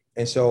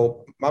 And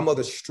so my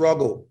mother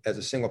struggled as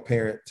a single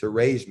parent to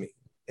raise me.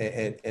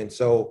 And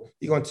so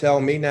you're going to tell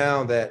me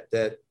now that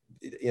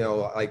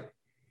like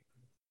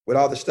with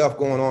all the stuff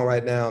going on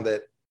right now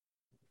that,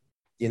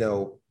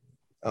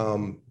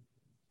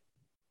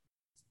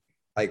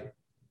 like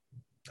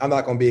I'm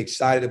not going to be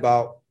excited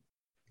about,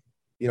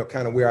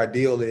 kind of where our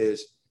deal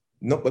is.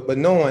 No, but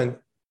knowing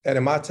that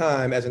in my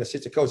time as an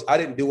assistant coach, I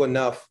didn't do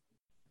enough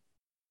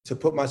to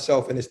put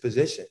myself in this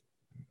position.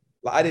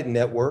 Like, I didn't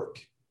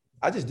network.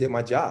 I just did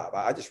my job.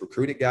 I just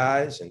recruited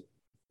guys and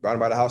brought them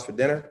by the house for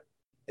dinner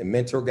and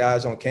mentor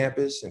guys on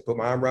campus and put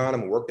my arm around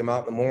them and worked them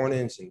out in the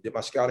mornings and did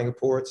my scouting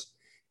reports.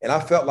 And I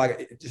felt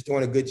like just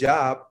doing a good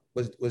job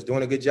was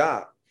doing a good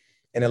job.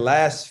 In the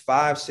last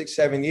 5, 6,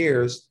 7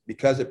 years,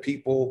 because of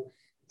people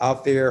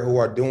out there who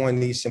are doing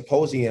these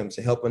symposiums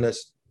and helping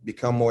us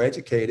become more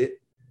educated,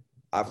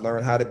 I've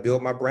learned how to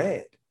build my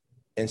brand.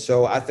 And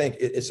so I think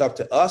it's up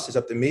to us, it's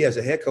up to me as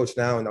a head coach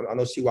now, and I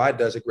know CY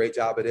does a great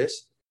job of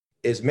this,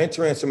 is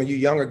mentoring some of you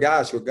younger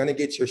guys who are going to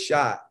get your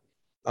shot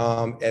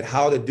at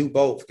how to do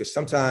both. Because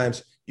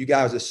sometimes you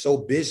guys are so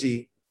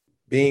busy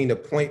being the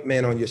point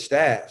man on your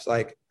staffs.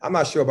 Like, I'm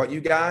not sure about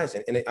you guys,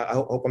 and I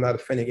hope I'm not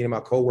offending any of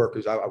my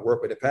coworkers I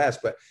worked with in the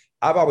past, but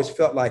I've always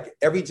felt like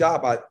every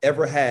job I've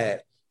ever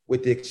had,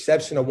 with the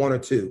exception of 1 or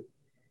 2,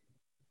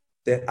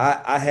 that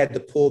I had to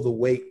pull the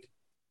weight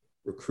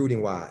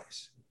recruiting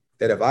wise,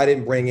 that if I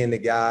didn't bring in the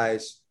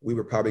guys, we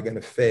were probably going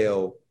to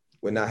fail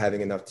with not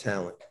having enough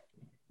talent.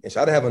 And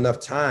so I didn't have enough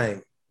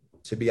time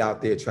to be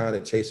out there trying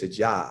to chase a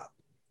job.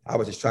 I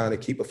was just trying to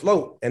keep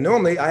afloat. And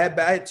normally I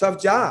had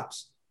tough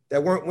jobs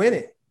that weren't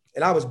winning.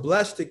 And I was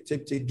blessed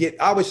to get,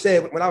 I always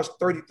said when I was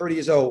 30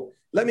 years old,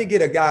 let me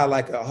get a guy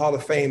like a Hall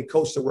of Fame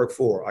coach to work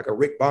for, like a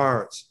Rick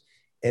Barnes,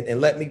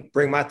 and let me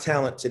bring my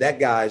talent to that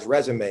guy's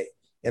resume.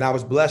 And I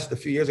was blessed a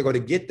few years ago to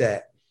get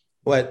that.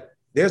 But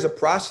there's a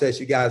process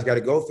you guys got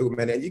to go through,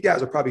 man. And you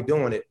guys are probably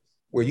doing it,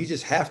 where you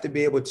just have to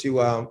be able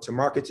to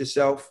market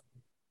yourself.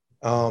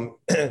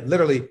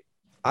 Literally,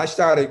 I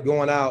started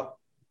going out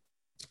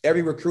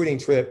every recruiting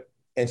trip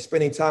and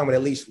spending time with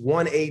at least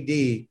one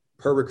AD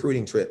per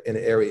recruiting trip in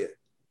the area,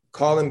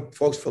 calling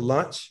folks for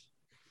lunch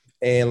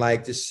and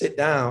like just sit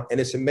down. And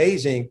it's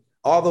amazing.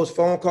 All those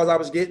phone calls I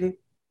was getting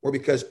were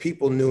because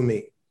people knew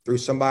me through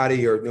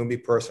somebody or knew me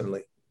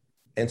personally.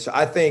 And so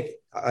I think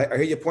I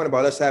hear your point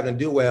about us having to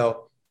do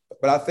well,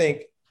 but I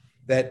think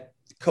that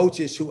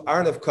coaches who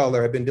aren't of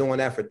color have been doing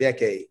that for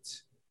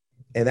decades.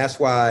 And that's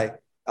why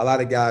a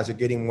lot of guys are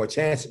getting more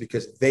chances,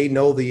 because they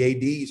know the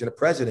ADs and the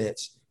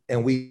presidents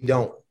and we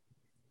don't.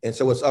 And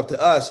so it's up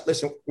to us.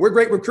 Listen, we're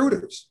great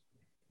recruiters.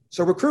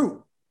 So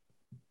recruit.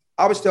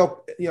 I always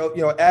tell,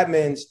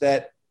 admins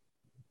that,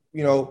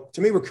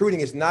 to me,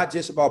 recruiting is not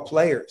just about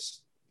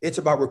players. It's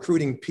about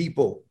recruiting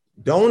people,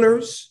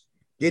 donors,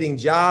 getting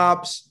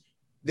jobs,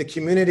 the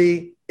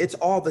community. It's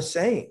all the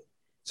same.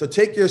 So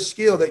take your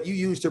skill that you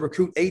use to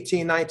recruit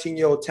 18,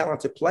 19-year-old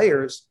talented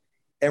players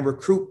and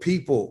recruit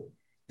people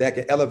that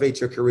can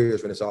elevate your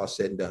careers when it's all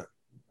said and done.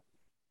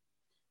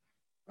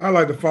 I'd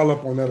like to follow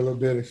up on that a little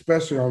bit,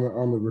 especially on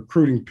the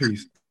recruiting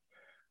piece.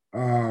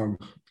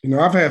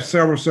 I've had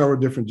several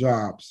different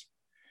jobs,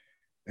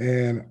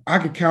 and I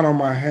can count on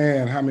my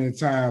hand how many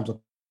times a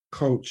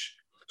coach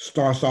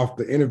starts off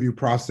the interview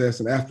process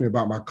and asks me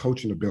about my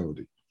coaching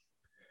ability.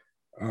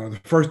 The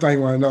first thing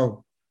you want to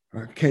know,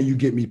 can you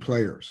get me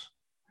players?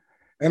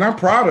 And I'm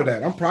proud of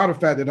that. I'm proud of the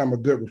fact that I'm a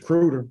good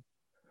recruiter,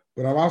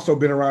 but I've also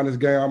been around this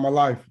game all my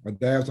life. My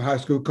dad's a high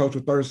school coach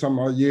for 30-some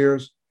odd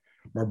years.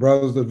 My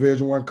brother's a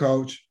Division I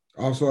coach,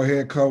 also a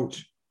head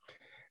coach.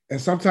 And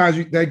sometimes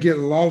they get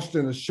lost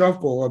in the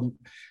shuffle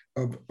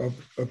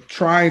of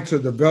trying to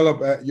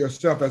develop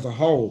yourself as a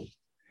whole.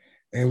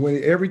 And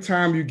every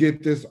time you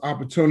get this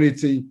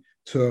opportunity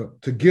to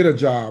get a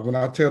job, when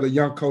I tell the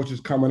young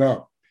coaches coming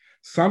up,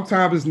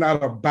 sometimes it's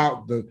not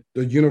about the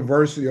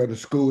university or the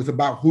school. It's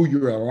about who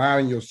you're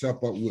aligning yourself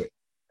up with.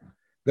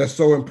 That's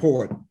so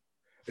important.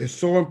 It's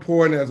so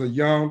important as a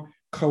young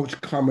coach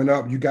coming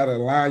up. You got to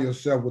align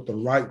yourself with the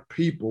right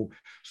people.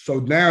 So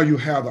now you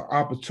have the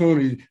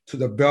opportunity to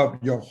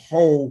develop your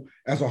whole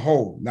as a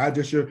whole, not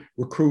just your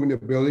recruiting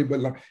ability,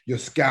 but like your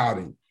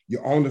scouting,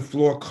 your on the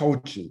floor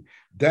coaching.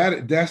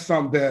 That's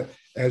something that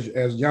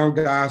as young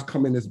guys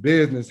come in this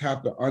business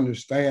have to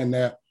understand,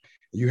 that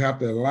you have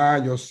to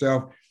align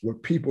yourself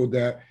with people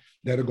that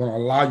are going to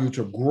allow you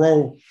to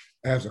grow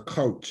as a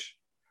coach.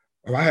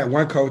 I had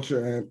one coach,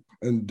 and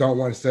don't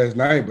want to say his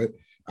name, but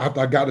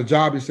after I got a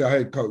job, he said,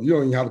 "Hey, coach, you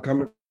don't even have to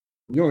come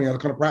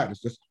to practice.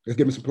 Just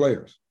give me some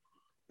players."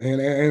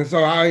 And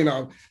so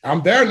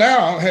I'm there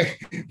now. Hey,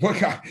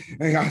 look,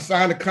 I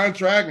signed a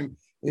contract,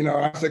 and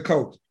I said,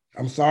 "Coach,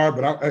 I'm sorry,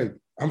 but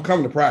I'm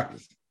coming to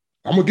practice.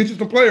 I'm gonna get you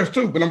some players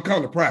too, but I'm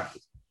coming to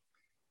practice."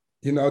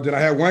 Then I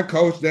had one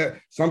coach that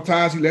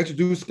sometimes he let you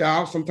do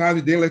scouts, sometimes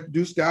he didn't let you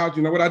do scouts.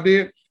 You know what I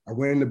did? I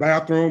went in the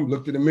bathroom,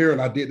 looked in the mirror,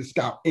 and I did the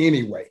scout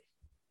anyway,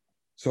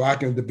 so I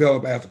can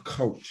develop as a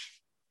coach.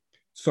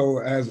 So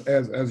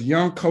as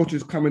young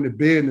coaches come into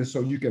business, so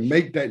you can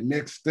make that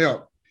next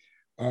step.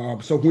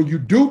 So when you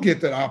do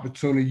get that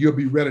opportunity, you'll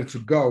be ready to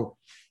go.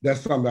 That's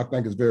something I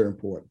think is very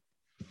important.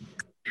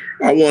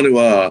 I want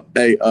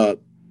to,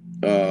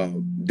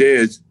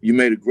 Des, you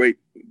made a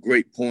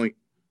great point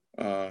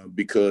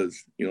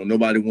because,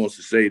 nobody wants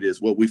to say this.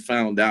 What we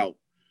found out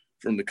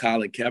from the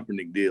Colin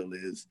Kaepernick deal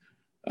is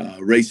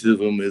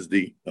racism is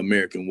the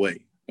American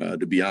way,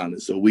 to be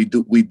honest. So we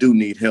do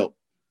need help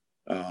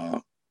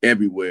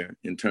everywhere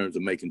in terms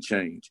of making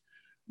change.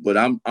 But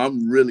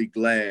I'm really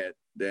glad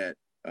that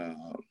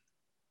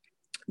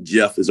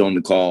Jeff is on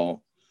the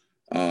call.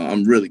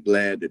 I'm really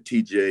glad that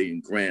TJ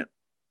and Grant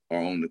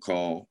are on the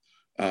call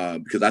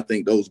because I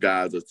think those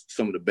guys are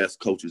some of the best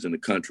coaches in the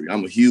country.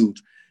 I'm a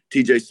huge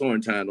TJ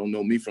Sorrentine, don't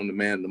know me from the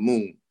man in the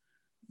moon,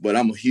 but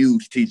I'm a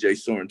huge TJ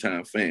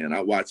Sorrentine fan.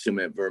 I watched him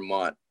at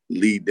Vermont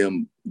lead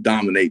them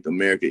dominate the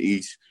America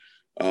East.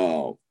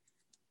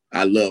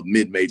 I love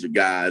mid-major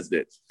guys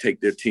that take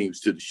their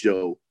teams to the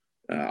show.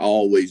 I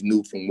always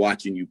knew from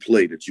watching you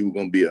play that you were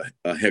going to be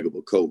a heck of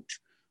a coach.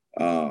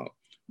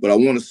 But I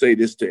want to say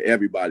this to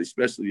everybody,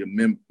 especially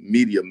the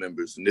media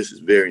members, and this is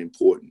very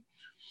important.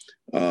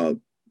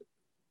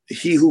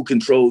 He who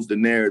controls the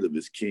narrative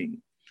is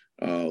king.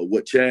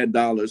 What Chad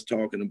Dollar is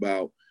talking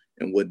about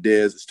and what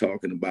Dez is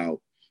talking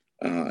about,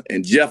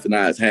 and Jeff and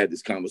I has had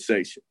this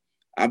conversation.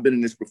 I've been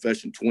in this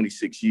profession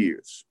 26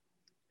 years,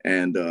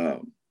 and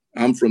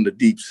I'm from the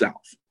deep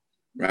South,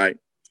 right?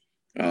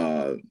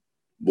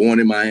 Born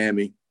in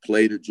Miami,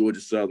 played at Georgia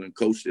Southern,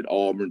 coached at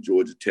Auburn,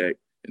 Georgia Tech,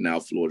 and now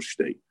Florida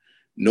State.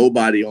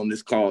 Nobody on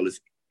this call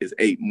is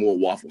ate more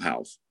Waffle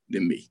House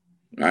than me,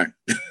 right?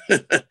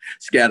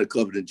 Scatter,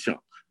 covered, and chunk.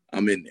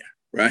 I'm in there,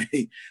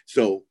 right?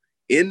 So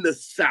in the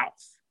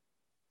South,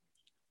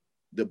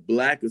 the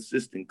Black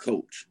assistant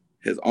coach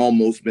has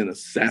almost been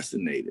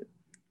assassinated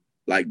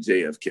like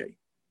JFK.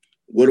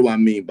 What do I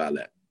mean by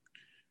that?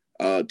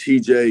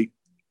 TJ,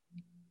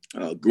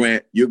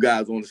 Grant, you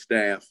guys on the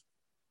staff,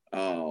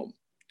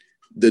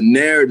 the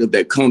narrative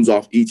that comes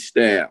off each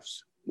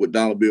staff's, what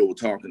Dollar Bill was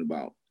talking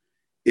about,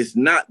 it's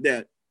not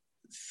that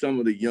some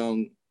of the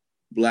young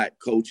Black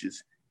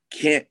coaches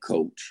can't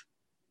coach.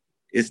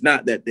 It's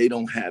not that they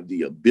don't have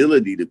the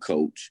ability to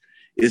coach.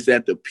 It's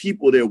that the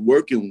people they're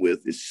working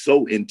with is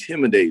so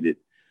intimidated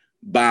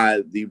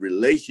by the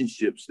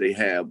relationships they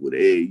have with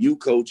AAU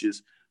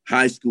coaches,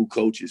 high school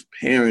coaches,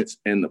 parents,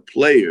 and the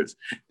players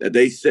that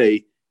they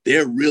say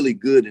they're really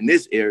good in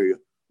this area,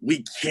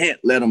 we can't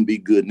let them be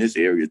good in this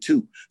area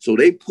too. So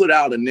they put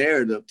out a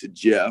narrative to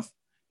Jeff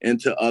and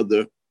to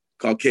other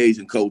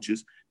Caucasian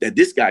coaches that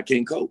this guy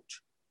can't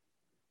coach.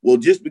 Well,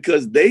 just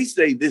because they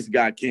say this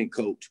guy can't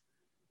coach,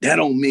 that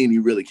don't mean he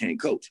really can't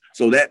coach.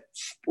 So that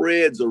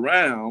spreads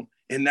around,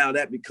 and now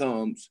that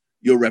becomes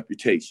your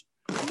reputation.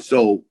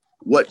 So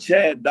what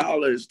Chad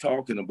Dollar is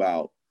talking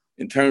about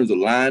in terms of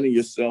lining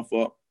yourself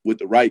up with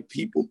the right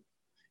people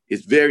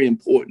is very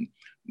important.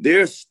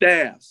 There are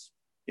staffs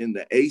in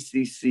the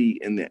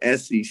ACC and the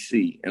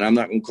SEC, and I'm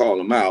not going to call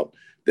them out,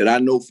 that I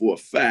know for a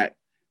fact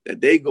that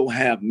they go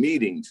have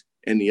meetings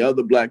and the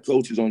other Black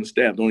coaches on the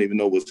staff don't even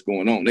know what's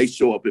going on. They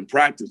show up in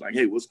practice like,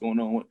 hey, what's going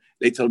on?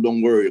 They tell them,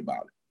 don't worry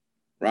about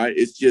it, right?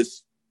 It's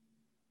just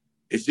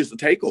a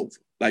takeover.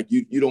 Like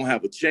you don't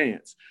have a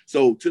chance.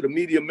 So to the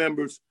media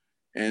members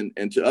and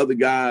to other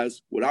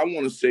guys, what I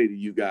want to say to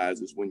you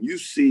guys is when you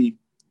see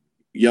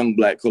young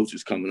Black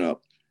coaches coming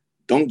up,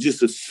 don't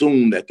just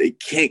assume that they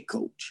can't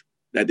coach,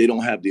 that they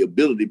don't have the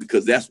ability,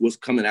 because that's what's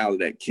coming out of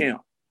that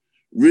camp.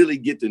 Really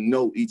get to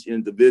know each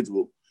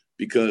individual,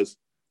 because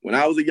when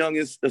I was a young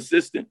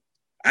assistant,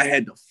 I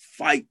had to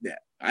fight that.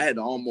 I had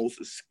to almost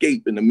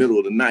escape in the middle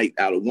of the night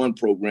out of one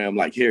program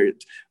like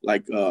Harriet,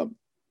 I'm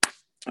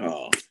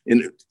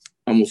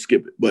gonna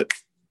skip it, but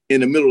in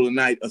the middle of the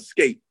night,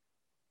 escape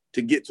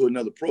to get to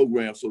another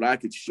program so that I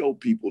could show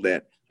people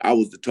that I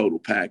was the total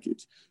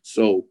package.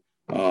 So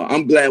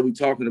I'm glad we're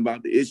talking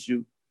about the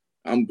issue.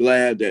 I'm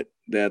glad that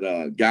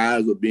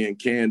guys are being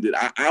candid.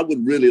 I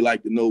would really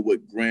like to know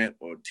what Grant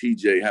or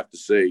TJ have to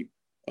say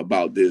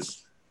about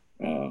this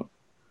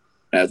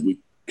as we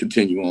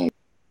continue on.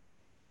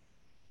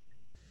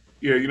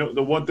 Yeah,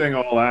 the one thing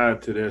I'll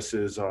add to this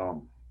is, I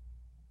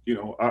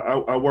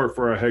work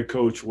for a head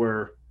coach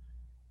where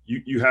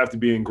you have to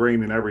be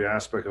ingrained in every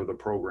aspect of the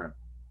program.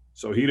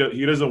 So he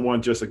doesn't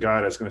want just a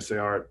guy that's going to say,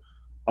 all right,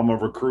 I'm a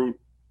recruit,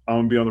 I'm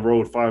going to be on the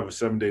road 5 or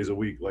 7 days a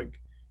week. Like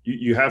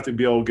you have to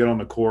be able to get on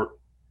the court,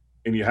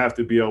 and you have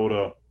to be able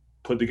to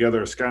put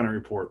together a scouting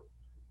report.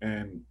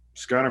 And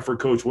scouting for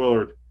Coach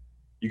Willard,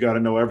 you got to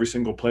know every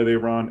single play they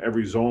run,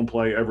 every zone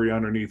play, every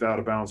underneath out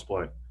of bounds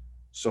play.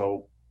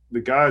 So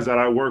the guys that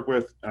I work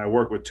with, and I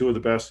work with two of the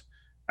best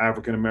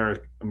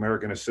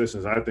African-American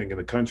assistants, I think, in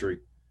the country,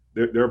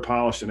 they're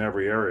polished in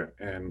every area.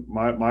 And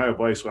my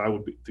advice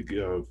would be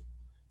to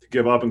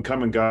give up and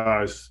coming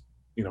guys,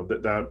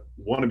 that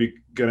want to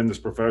get in this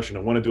profession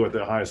and want to do it at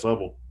the highest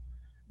level.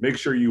 Make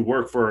sure you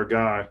work for a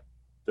guy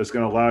that's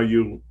going to allow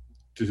you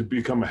to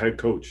become a head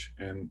coach.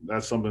 And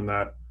that's something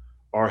that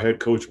our head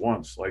coach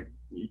wants. Like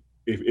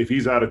if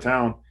he's out of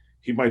town,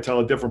 he might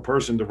tell a different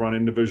person to run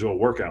individual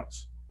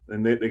workouts.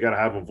 And they got to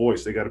have a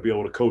voice. They got to be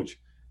able to coach.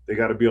 They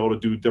got to be able to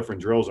do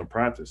different drills and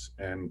practice.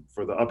 And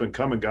for the up and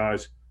coming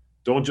guys,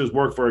 don't just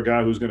work for a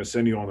guy who's going to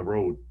send you on the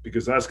road,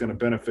 because that's going to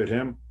benefit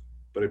him.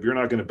 But if you're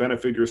not going to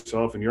benefit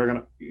yourself, and you're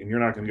not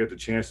going to get the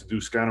chance to do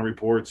scouting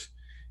reports,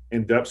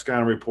 in-depth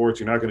scouting reports,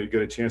 you're not going to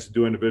get a chance to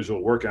do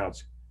individual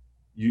workouts.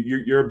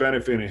 You're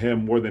benefiting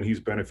him more than he's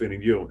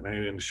benefiting you. And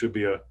it should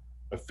be a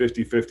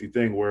 50-50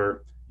 thing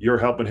where you're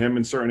helping him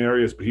in certain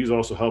areas, but he's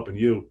also helping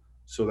you,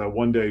 so that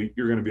one day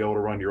you're going to be able to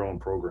run your own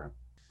program.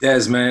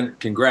 Des, man,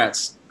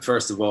 congrats,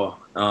 first of all.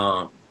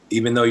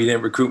 Even though you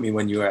didn't recruit me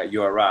when you were at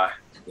URI,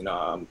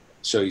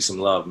 show you some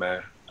love,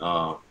 man.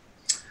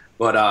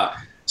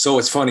 So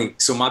it's funny.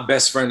 So my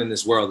best friend in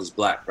this world is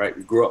Black, right?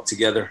 We grew up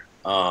together.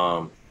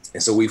 And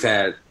so we've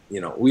had,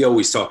 we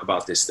always talk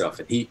about this stuff.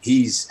 And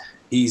he's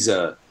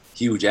a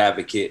huge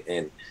advocate,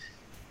 and,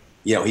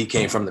 he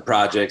came from the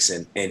projects,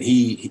 and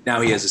he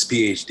now he has his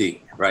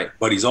PhD, right?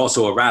 But he's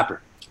also a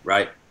rapper,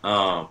 right?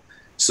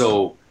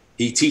 So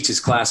he teaches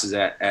classes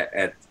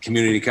at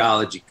community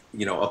college,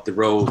 up the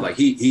road. Like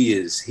he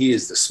is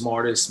the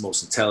smartest,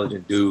 most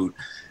intelligent dude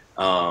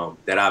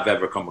that I've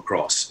ever come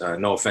across.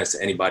 No offense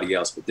to anybody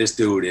else, but this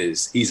dude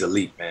he's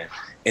elite, man.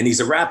 And he's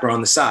a rapper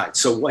on the side.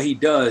 So what he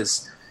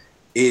does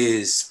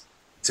is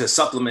to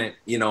supplement,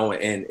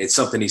 and it's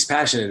something he's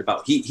passionate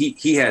about.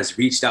 He has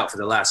reached out for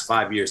the last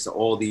 5 years to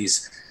all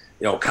these,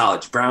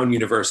 college, Brown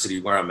University,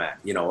 where I'm at,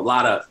 a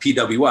lot of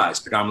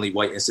PWIs, predominantly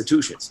white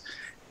institutions.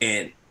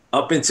 And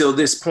up until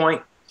this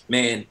point,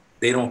 man,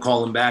 they don't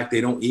call him back.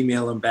 They don't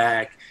email him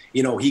back.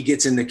 He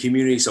gets in the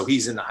community. So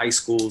he's in the high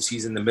schools,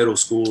 he's in the middle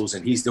schools,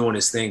 and he's doing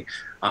his thing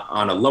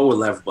on a lower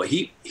level. But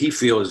he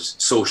feels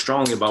so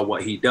strongly about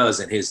what he does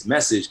and his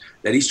message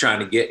that he's trying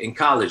to get in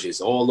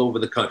colleges all over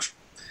the country.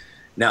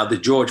 Now, the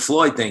George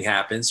Floyd thing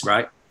happens,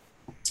 right?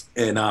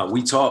 And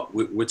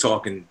we're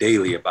talking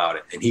daily about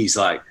it. And he's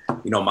like,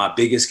 my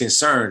biggest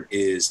concern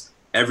is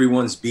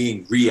everyone's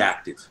being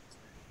reactive.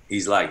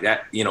 He's like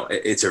that,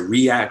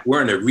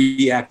 we're in a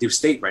reactive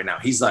state right now.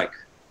 He's like,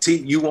 T,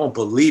 you won't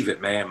believe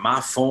it, man. My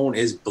phone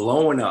is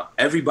blowing up.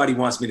 Everybody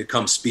wants me to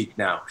come speak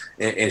now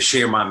and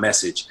share my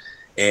message.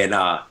 And,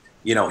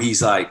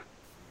 he's like,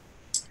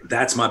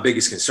 that's my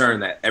biggest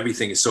concern, that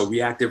everything is so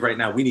reactive right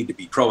now. We need to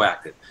be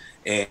proactive.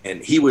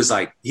 And he was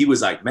like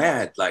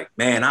mad, like,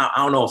 man, I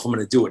don't know if I'm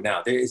going to do it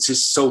now. It's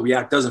just so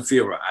react, doesn't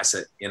feel right.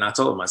 I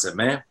told him,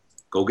 man,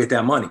 go get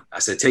that money. I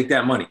said, take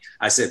that money.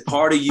 I said,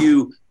 part of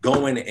you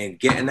going and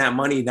getting that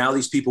money, now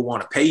these people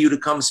want to pay you to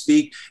come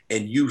speak,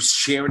 and you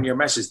sharing your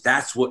message.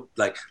 That's what,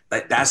 like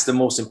that's the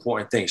most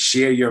important thing.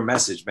 Share your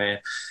message, man.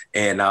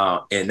 And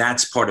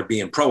that's part of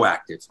being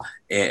proactive.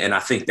 And I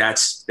think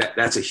that's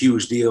a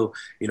huge deal.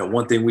 You know,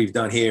 one thing we've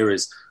done here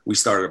is we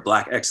started a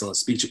Black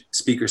Excellence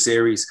speaker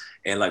series,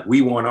 and like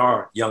we want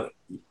our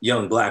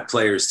young Black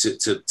players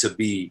to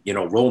be, you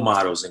know, role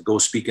models and go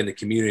speak in the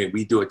community.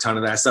 We do a ton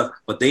of that stuff,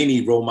 but they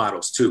need role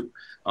models too.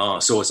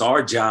 So it's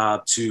our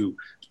job to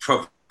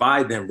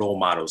provide them role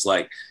models.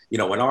 Like, you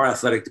know, in our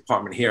athletic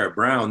department here at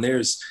Brown,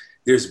 there's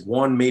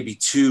one, maybe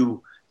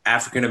two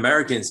African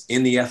Americans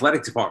in the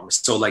athletic department.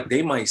 So like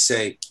they might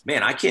say,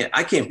 man, I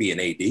can't be an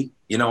AD.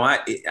 You know,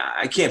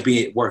 I can't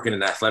be working in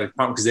the athletic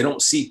department because they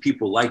don't see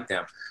people like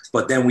them.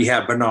 But then we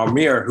have Bernard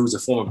Muir, who's a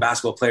former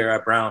basketball player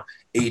at Brown,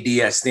 AD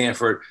at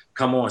Stanford,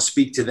 come on,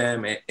 speak to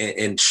them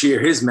and share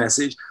his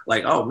message.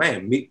 Like, oh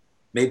man,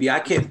 maybe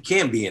I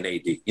can be an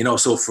AD. You know,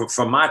 so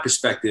from my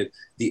perspective,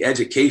 the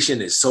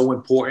education is so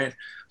important,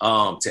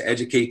 to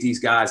educate these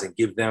guys and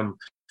give them,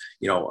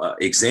 you know,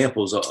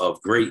 examples of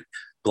great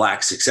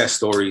Black success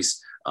stories.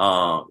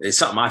 It's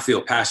something I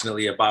feel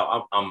passionately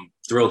about. I'm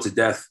thrilled to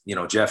death. You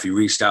know, Jeff, you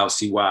reached out,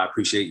 CY, I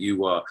appreciate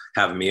you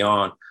having me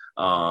on.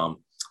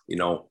 You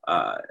know,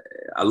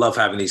 I love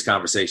having these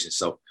conversations.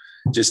 So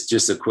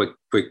just a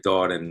quick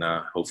thought, and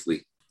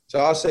hopefully. So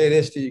I'll say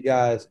this to you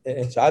guys.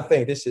 And so I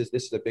think this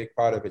is a big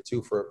part of it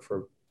too,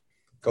 for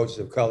coaches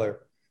of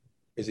color,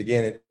 is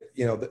again,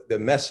 you know, the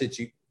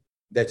message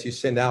that you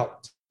send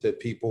out to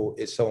people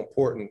is so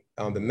important.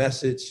 The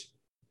message,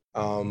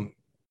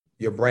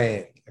 your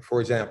brand.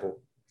 For example,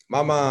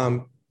 my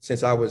mom,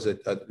 since I was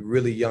a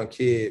really young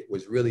kid,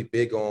 was really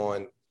big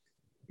on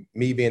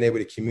me being able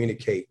to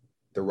communicate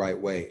the right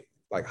way,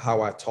 like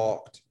how I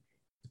talked.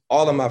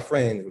 All of my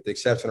friends, with the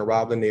exception of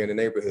Rob Lanier in the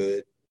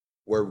neighborhood,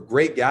 were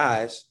great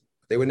guys.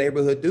 They were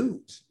neighborhood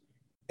dudes.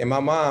 And my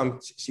mom,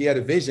 she had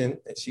a vision,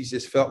 and she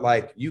just felt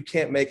like you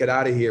can't make it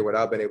out of here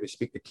without being able to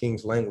speak the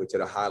King's language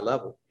at a high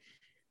level.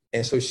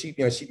 And so she'd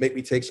make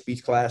me take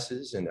speech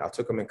classes, and I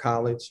took them in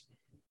college.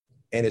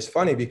 And it's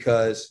funny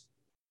because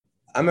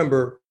I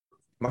remember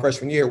my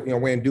freshman year, you know,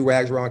 wearing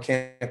do-rags around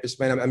campus,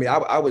 man. I mean,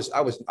 I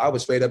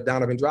was straight up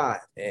Donovan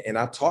Drive, and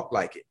I talked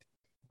like it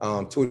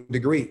to a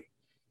degree.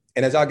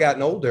 And as I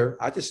gotten older,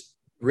 I just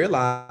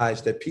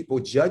realized that people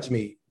would judge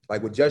me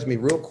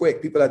real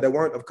quick. People that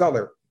weren't of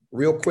color,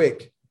 real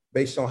quick,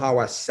 based on how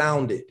I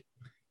sounded.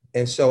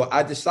 And so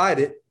I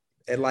decided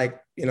at, like,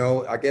 you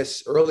know, I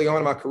guess early on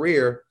in my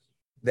career,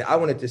 that I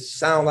wanted to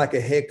sound like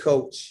a head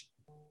coach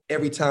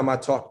every time I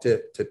talked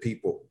to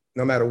people,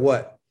 no matter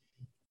what.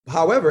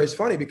 However, it's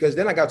funny because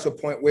then I got to a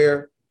point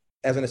where,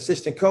 as an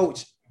assistant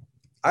coach,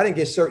 I didn't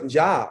get certain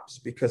jobs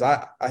because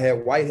I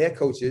had white head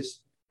coaches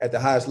at the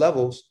highest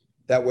levels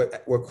that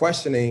were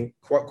questioning,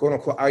 quote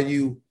unquote, are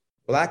you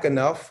Black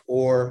enough,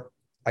 or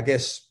I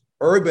guess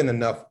urban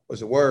enough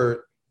was a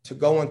word, to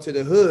go into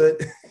the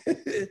hood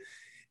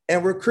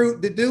and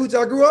recruit the dudes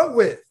I grew up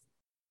with.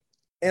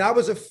 And I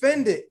was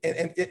offended.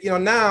 And you know,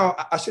 now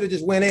I should have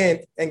just went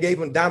in and gave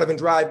him Donovan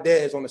Drive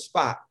Dez on the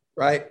spot,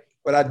 right?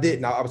 But I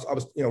didn't. I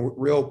was, you know,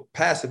 real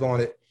passive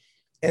on it.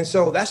 And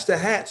so that's the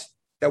hats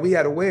that we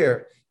had to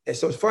wear. And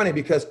so it's funny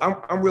because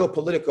I'm real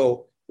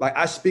political. Like,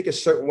 I speak a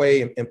certain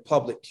way in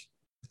public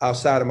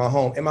outside of my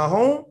home. In my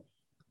home,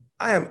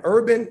 I am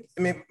urban.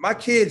 I mean, my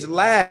kids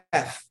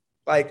laugh.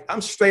 Like,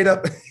 I'm straight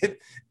up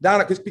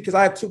down because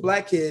I have two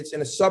Black kids in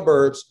the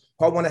suburbs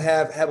who I want to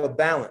have a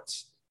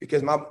balance,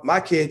 because my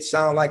kids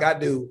sound like I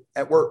do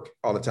at work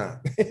all the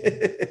time.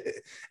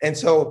 And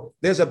so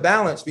there's a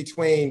balance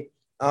between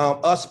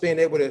us being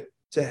able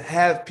to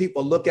have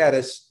people look at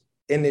us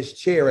in this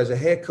chair as a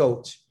head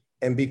coach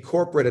and be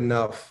corporate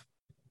enough,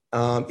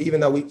 even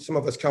though some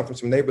of us come from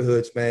some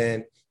neighborhoods,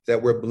 man,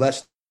 that we're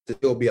blessed to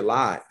still be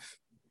alive.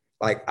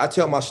 Like, I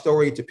tell my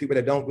story to people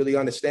that don't really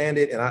understand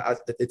it, and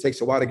it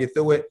takes a while to get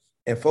through it.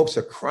 And folks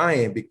are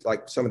crying,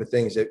 like some of the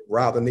things that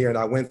Rob Lanier and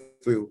I went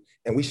through,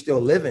 and we still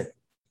living.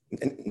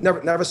 And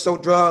never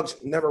sold drugs,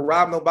 never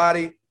robbed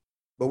nobody,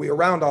 but we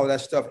around all of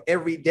that stuff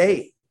every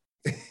day.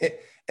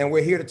 And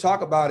we're here to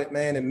talk about it,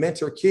 man, and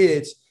mentor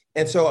kids.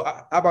 And so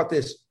how about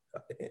this,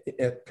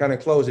 kind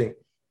of closing?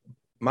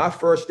 My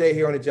first day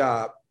here on the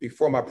job,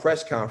 before my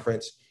press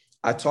conference,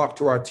 I talked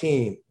to our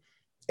team,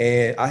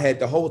 and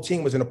the whole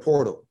team was in a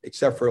portal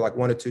except for like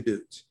one or two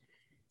dudes.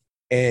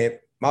 And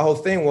my whole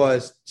thing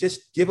was,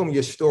 just give them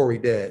your story,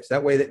 Des.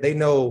 That way that they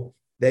know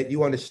that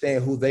you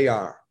understand who they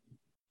are.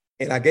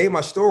 And I gave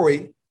my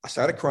story. I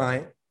started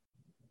crying.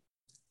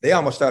 They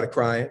almost started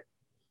crying,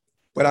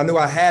 but I knew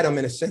I had them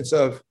in a sense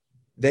of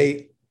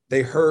they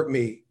heard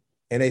me,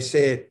 and they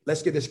said,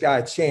 let's give this guy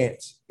a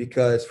chance,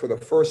 because for the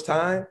first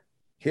time,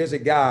 here's a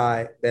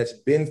guy that's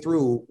been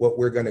through what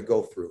we're going to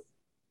go through.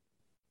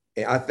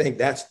 And I think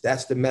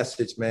that's the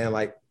message, man.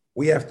 Like,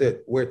 we have to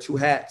wear two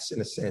hats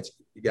in a sense,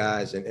 you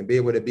guys, and be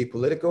able to be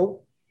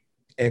political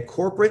and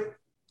corporate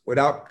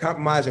without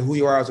compromising who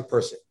you are as a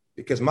person.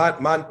 Because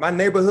my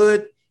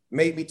neighborhood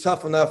made me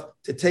tough enough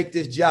to take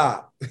this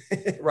job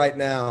right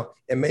now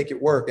and make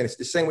it work. And it's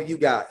the same with you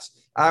guys.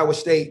 Iowa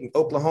State and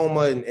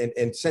Oklahoma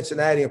and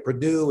Cincinnati and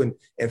Purdue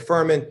and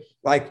Furman,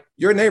 like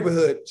your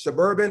neighborhood,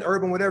 suburban,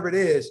 urban, whatever it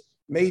is,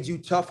 made you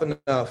tough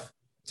enough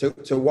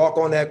to walk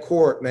on that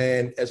court,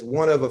 man, as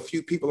one of a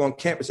few people on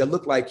campus that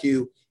look like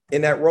you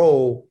in that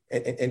role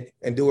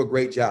and do a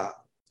great job.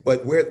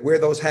 But wear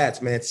those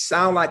hats, man.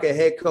 Sound like a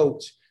head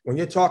coach. When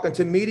you're talking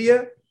to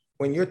media,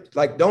 when you're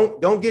like,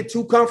 don't get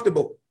too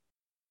comfortable,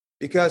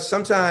 because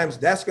sometimes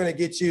that's going to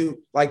get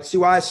you, like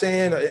Suai's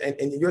saying,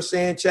 and you're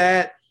saying,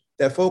 Chad,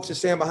 that folks are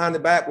saying behind the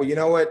back, well, you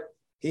know what?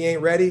 He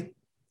ain't ready.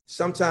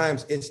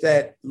 Sometimes it's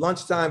that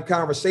lunchtime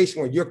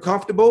conversation where you're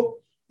comfortable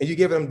and you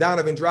give them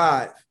Donovan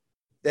Drive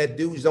that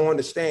dudes don't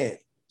understand.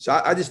 So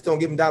I just don't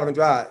give them Donovan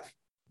Drive.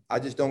 I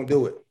just don't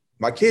do it.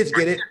 My kids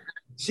get it.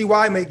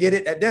 CY may get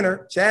it at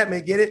dinner. Chad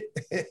may get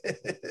it.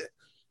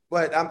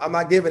 But I'm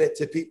not giving it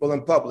to people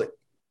in public.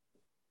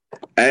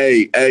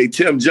 Hey,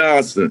 Tim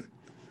Johnson.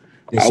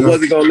 Yes,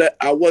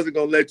 I wasn't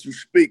gonna let you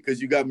speak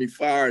because you got me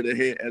fired as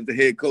the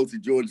head coach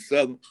of Georgia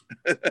Southern.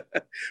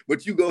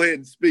 But you go ahead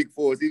and speak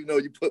for us, even though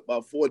you put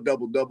about 4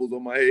 double-doubles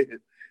on my head.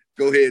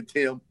 Go ahead,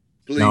 Tim,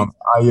 please. No,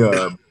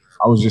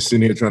 I was just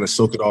sitting here trying to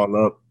soak it all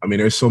up. I mean,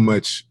 there's so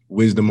much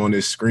wisdom on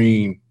this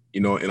screen,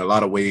 in a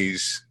lot of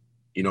ways,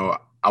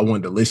 I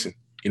wanted to listen.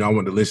 I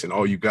wanted to listen.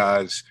 All you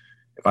guys,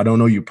 if I don't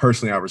know you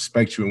personally, I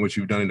respect you and what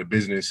you've done in the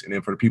business. And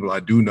then for the people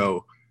I do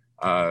know,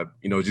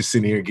 just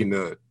sitting here getting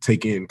to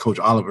take in Coach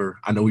Oliver,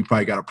 I know we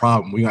probably got a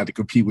problem. We got to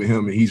compete with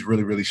him, and he's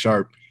really, really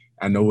sharp.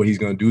 I know what he's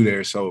going to do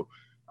there. So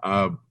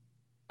I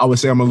would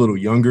say I'm a little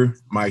younger.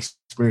 My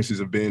experiences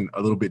have been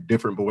a little bit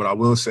different. But what I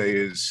will say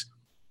is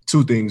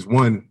 2 things.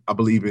 1, I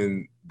believe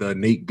in the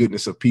innate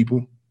goodness of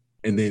people.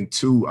 And then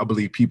 2, I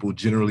believe people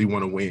generally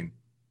want to win.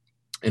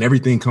 And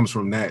everything comes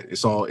from that.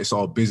 It's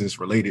all business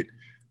related.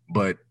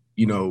 But,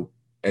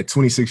 at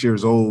 26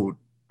 years old,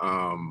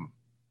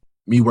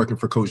 me working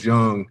for Coach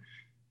Young,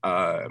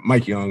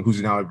 Mike Young,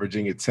 who's now at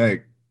Virginia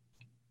Tech,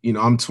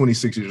 I'm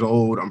 26 years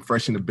old. I'm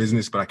fresh in the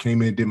business, but I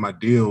came in and did my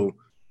deal.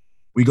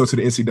 We go to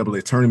the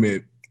NCAA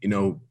tournament.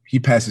 He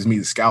passes me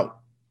the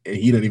scout, and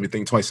he didn't even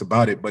think twice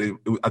about it. But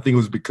I think it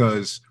was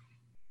because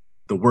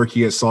the work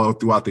he had saw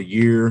throughout the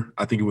year.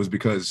 I think it was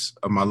because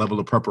of my level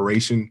of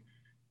preparation.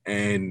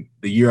 And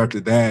the year after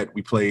that,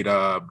 we played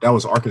that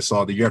was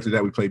Arkansas. The year after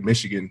that, we played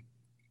Michigan.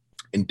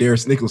 And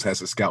Darius Nichols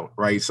has a scout,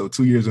 right? So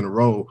 2 years in a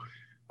row,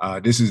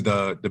 this is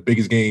the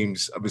biggest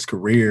games of his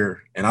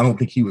career. And I don't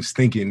think he was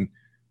thinking,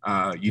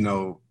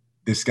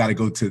 this got to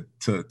go to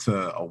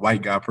a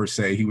white guy per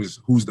se.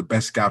 Who's the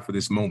best guy for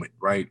this moment,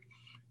 right?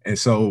 And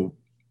so,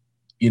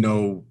 in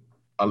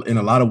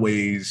a lot of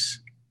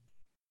ways,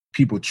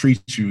 people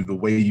treat you the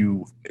way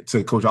you,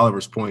 to Coach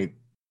Oliver's point,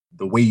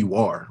 the way you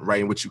are,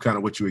 right?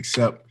 And what you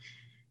accept.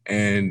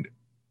 And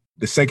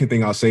the second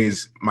thing I'll say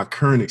is my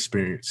current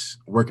experience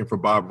working for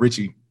Bob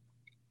Ritchie,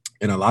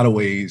 in a lot of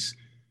ways,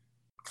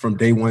 from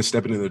day one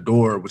stepping in the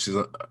door, which is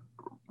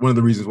one of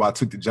the reasons why I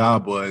took the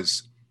job,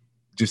 was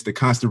just the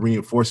constant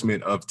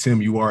reinforcement of,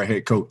 Tim, you are a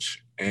head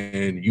coach,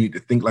 and you need to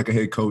think like a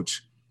head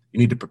coach. You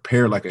need to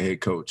prepare like a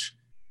head coach.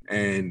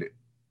 And,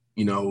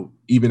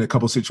 even a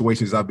couple of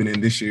situations I've been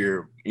in this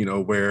year,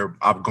 where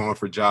I've gone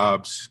for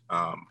jobs,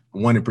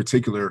 one in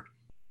particular,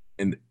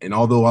 and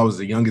although I was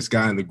the youngest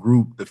guy in the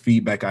group, the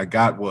feedback I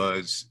got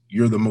was,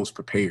 you're the most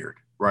prepared,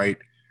 right?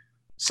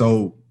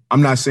 So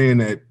I'm not saying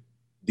that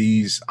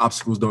these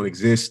obstacles don't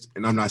exist,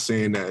 and I'm not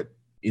saying that,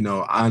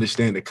 I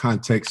understand the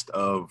context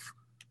of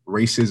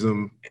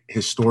racism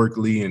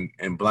historically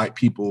and Black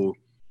people,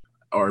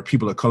 or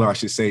people of color, I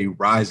should say,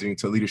 rising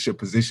to leadership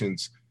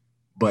positions.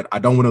 But I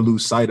don't want to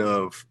lose sight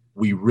of,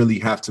 we really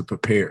have to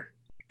prepare.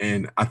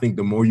 And I think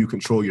the more you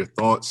control your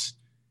thoughts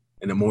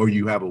and the more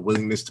you have a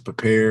willingness to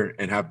prepare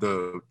and have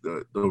the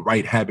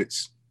right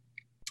habits,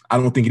 I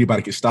don't think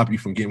anybody can stop you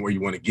from getting where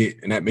you want to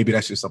get. And maybe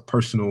that's just a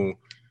personal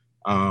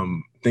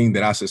thing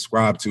that I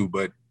subscribe to.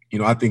 But,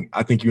 I think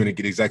you're going to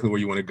get exactly where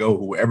you want to go,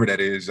 whoever that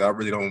is. I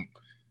really don't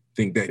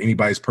think that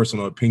anybody's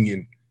personal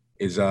opinion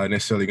is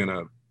necessarily going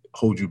to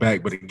hold you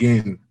back. But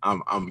again,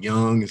 I'm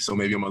young, so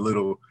maybe I'm a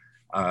little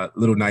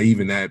naive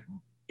in that,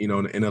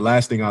 And the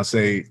last thing I'll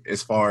say,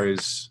 as far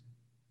as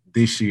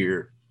this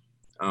year,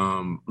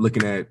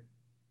 looking at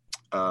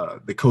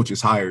the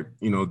coaches hired,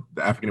 the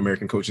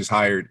African-American coaches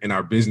hired in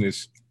our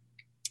business,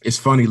 it's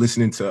funny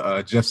listening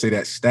to Jeff say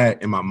that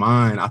stat. In my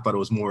mind, I thought it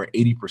was more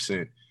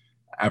 80%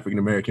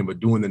 African-American, but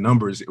doing the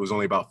numbers, it was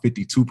only about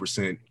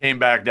 52%. Came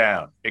back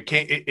down.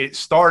 It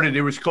started,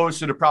 it was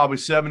closer to probably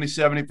 70,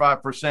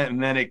 75%,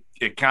 and then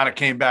it kind of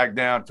came back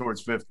down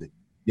towards 50.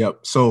 Yep.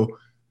 So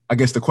I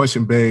guess the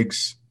question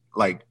begs,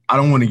 I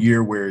don't want a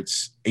year where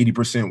it's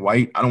 80%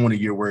 white. I don't want a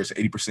year where it's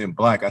 80%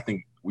 Black. I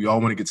think we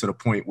all want to get to the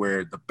point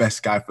where the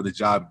best guy for the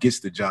job gets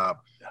the job.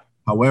 Yeah.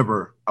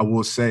 However, I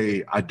will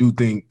say, I do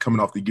think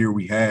coming off the year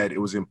we had, it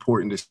was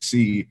important to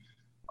see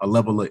a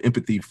level of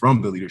empathy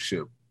from the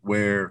leadership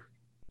where,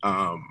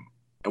 and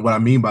what I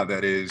mean by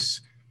that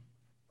is,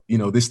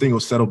 this thing will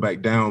settle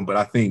back down, but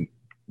I think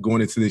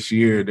going into this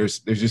year, there's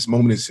just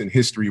moments in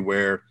history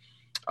where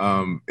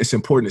it's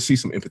important to see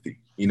some empathy,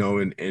 you know,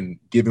 and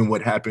given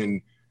what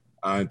happened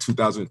in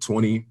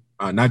 2020,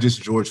 not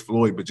just George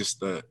Floyd, but just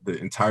the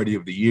entirety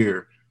of the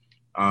year,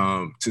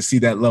 to see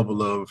that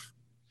level of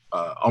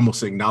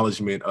almost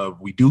acknowledgement of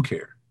we do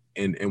care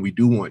and we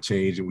do want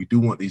change and we do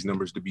want these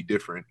numbers to be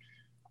different.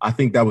 I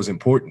think that was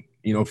important,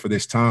 you know, for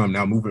this time.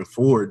 Now moving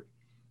forward,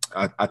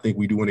 I think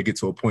we do want to get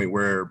to a point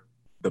where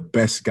the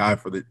best guy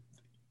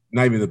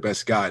not even the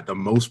best guy, the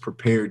most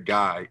prepared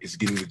guy is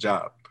getting the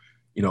job.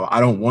 You know, I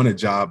don't want a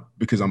job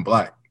because I'm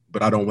Black,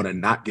 but I don't want to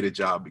not get a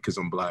job because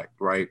I'm Black,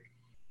 right?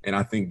 And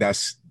I think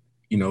that's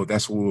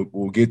what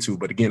we'll get to.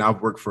 But again,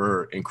 I've worked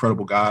for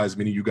incredible guys.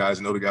 Many of you guys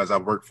know the guys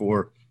I've worked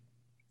for.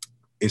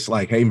 It's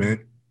like, hey,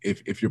 man,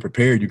 if you're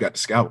prepared, you got to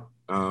scout.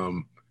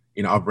 You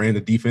know, I've ran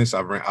the defense.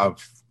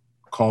 I've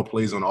called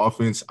plays on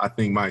offense. I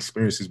think my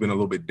experience has been a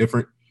little bit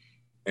different,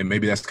 and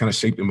maybe that's kind of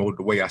shaped and molded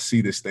the way I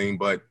see this thing.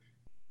 But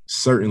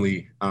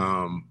certainly,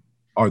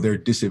 are there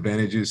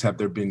disadvantages? Have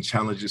there been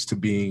challenges to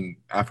being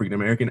African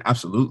American?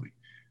 Absolutely.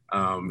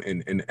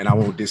 And I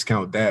won't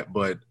discount that,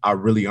 but I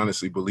really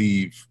honestly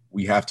believe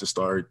we have to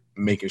start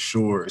making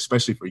sure,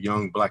 especially for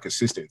young Black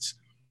assistants,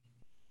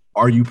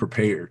 are you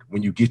prepared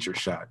when you get your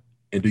shot?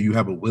 And do you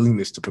have a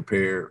willingness to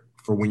prepare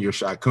for when your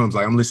shot comes?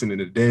 Like, I'm listening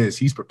to Des,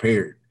 he's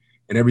prepared,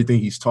 and everything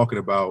he's talking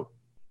about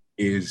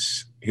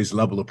is his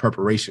level of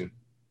preparation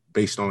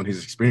based on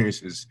his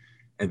experiences.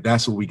 And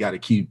that's what we got to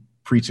keep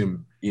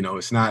preaching. You know,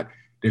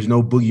 there's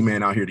no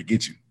boogeyman out here to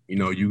get you. You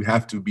know, you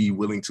have to be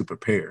willing to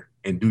prepare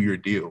and do your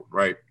deal,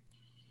 right?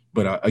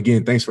 But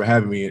again, thanks for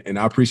having me, and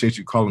I appreciate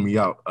you calling me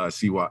out,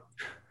 CY.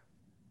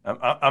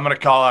 I'm going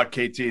to call out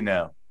KT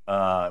now.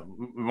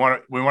 We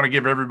want to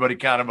give everybody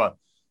kind of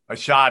a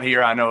shot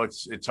here. I know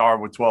it's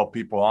hard with 12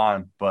 people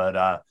on,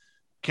 but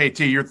KT,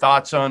 your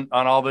thoughts on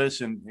all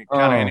this and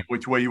kind of any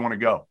which way you want to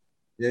go.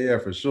 Yeah,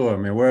 for sure. I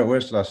mean,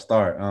 where should I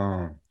start?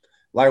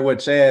 Like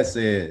what Chad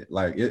said,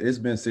 like it's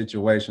been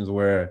situations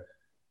where,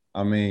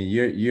 I mean,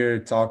 you're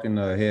talking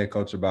to a head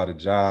coach about a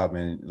job,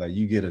 and like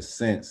you get a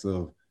sense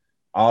of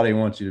all they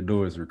want you to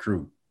do is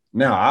recruit.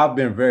 Now, I've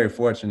been very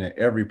fortunate.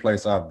 Every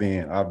place I've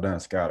been, I've done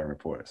scouting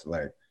reports.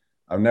 Like,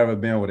 I've never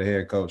been with a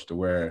head coach to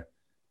where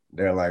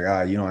they're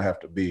like, you don't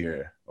have to be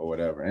here or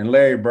whatever. And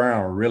Larry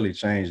Brown really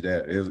changed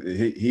that.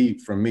 He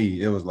for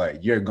me, it was like,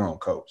 you're going to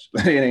coach.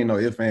 It ain't no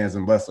ifs, ands,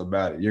 and buts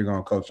about it. You're going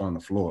to coach on the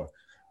floor.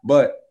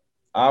 But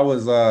I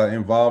was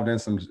involved in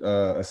some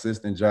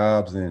assistant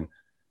jobs and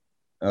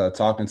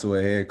talking to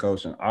a head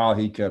coach, and all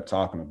he kept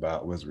talking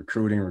about was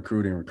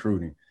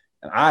recruiting.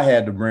 And I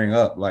had to bring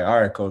up, like,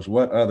 all right, coach,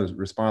 what other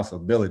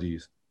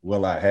responsibilities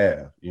will I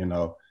have, you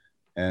know?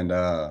 And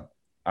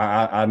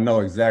I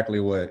know exactly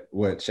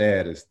what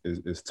Chad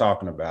is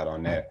talking about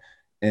on that.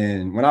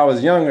 And when I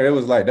was younger, it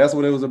was like, that's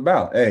what it was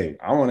about. Hey,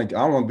 I want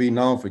to be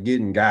known for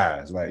getting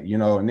guys, like, you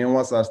know. And then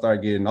once I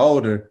start getting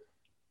older,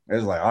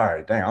 it's like, all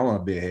right, dang, I want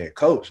to be a head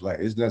coach. Like,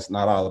 it's just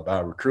not all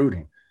about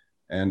recruiting.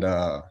 And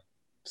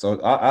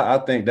so I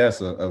think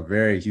that's a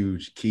very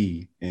huge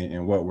key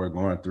in what we're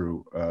going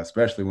through,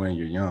 especially when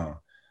you're young.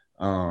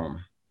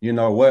 You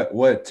know,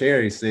 what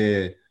Terry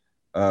said,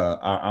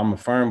 I'm a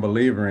firm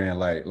believer in,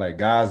 like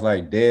guys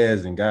like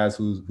Des and guys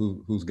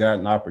who's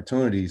gotten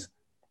opportunities.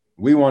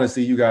 We want to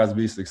see you guys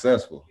be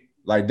successful.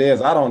 Like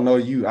Des, I don't know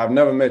you. I've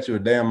never met you a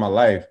day in my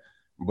life,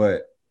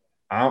 but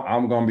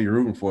I'm going to be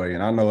rooting for you.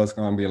 And I know it's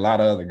going to be a lot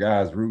of other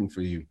guys rooting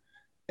for you.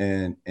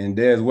 And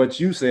Des, what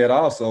you said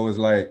also is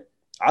like,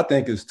 I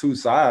think it's two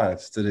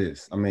sides to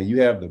this. I mean,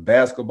 you have the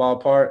basketball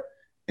part,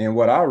 and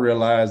what I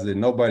realized that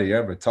nobody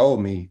ever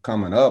told me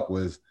coming up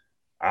was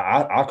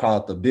I call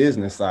it the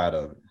business side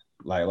of it.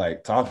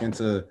 Like talking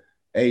to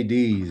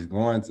ADs,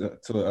 going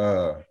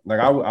to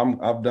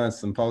I've done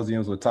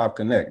symposiums with Top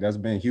Connect. That's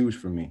been huge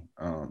for me.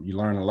 You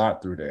learn a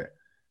lot through that.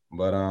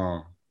 But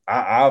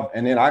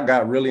and then I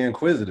got really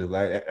inquisitive.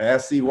 Like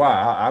ask CY.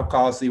 I've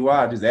called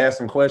CY, just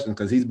asking questions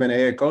because he's been a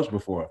head coach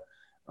before.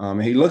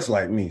 And he looks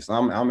like me. So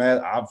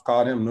I've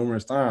called him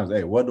numerous times.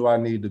 Hey, what do I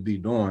need to be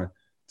doing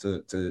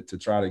to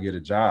try to get a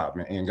job?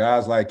 And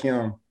guys like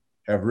him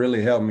have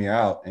really helped me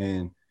out.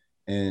 And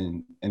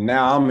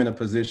now I'm in a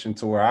position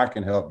to where I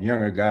can help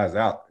younger guys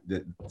out,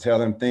 that tell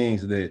them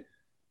things that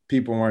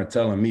people weren't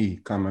telling me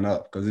coming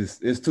up, because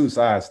it's two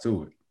sides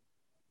to it.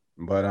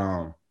 But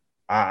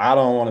I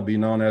don't want to be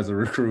known as a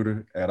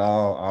recruiter at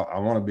all. I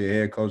want to be a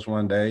head coach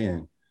one day,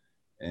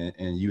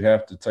 and you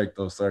have to take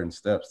those certain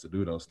steps to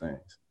do those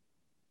things.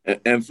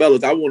 And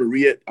fellas, I want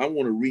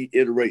to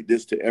reiterate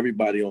this to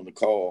everybody on the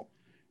call.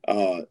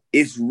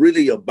 It's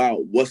really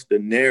about what's the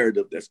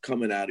narrative that's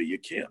coming out of your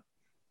camp.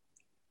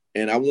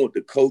 And I want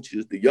the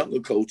coaches, the younger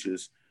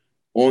coaches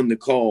on the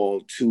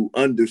call, to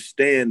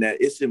understand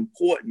that it's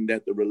important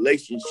that the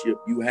relationship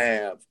you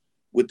have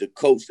with the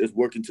coach that's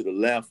working to the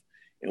left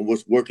and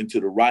what's working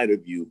to the right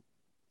of you,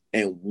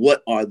 and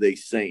what are they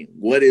saying?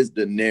 What is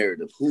the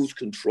narrative? Who's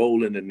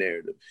controlling the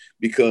narrative?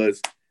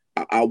 Because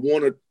I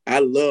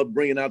love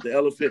bringing out the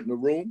elephant in the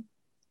room,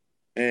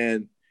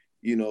 and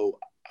you know,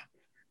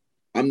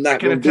 I'm not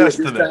going to do it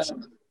this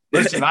time.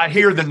 Listen, I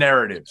hear the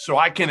narrative, so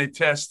I can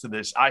attest to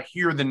this. I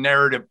hear the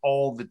narrative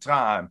all the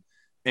time,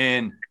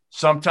 and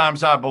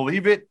sometimes I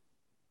believe it.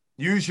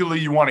 Usually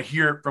you want to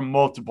hear it from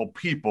multiple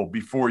people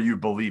before you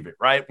believe it,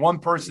 right? One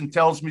person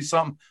tells me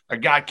something, a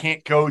guy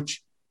can't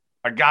coach,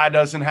 a guy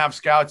doesn't have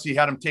scouts, he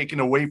had them taken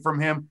away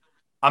from him.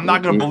 I'm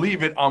not going to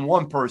believe it on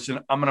one person.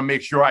 I'm going to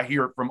make sure I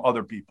hear it from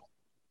other people.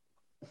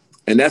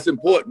 And that's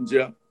important,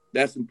 Jeff.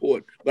 That's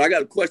important. But I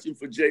got a question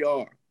for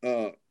JR.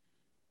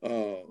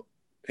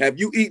 Have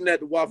you eaten at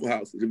the Waffle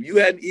House? If you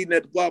hadn't eaten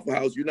at the Waffle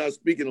House, you're not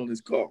speaking on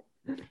this call.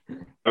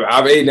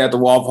 I've eaten at the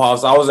Waffle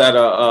House. I was at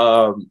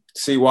a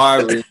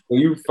CY when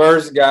you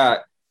first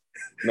got,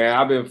 man,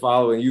 I've been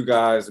following you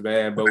guys,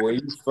 man. But when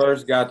you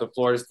first got to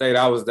Florida State,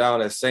 I was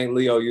down at St.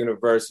 Leo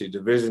University,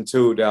 Division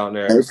II down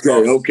there.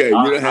 Okay.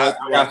 I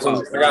got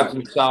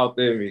some South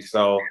in me.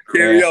 So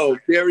carry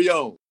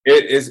on.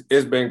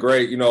 It's been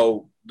great. You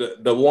know,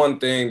 the one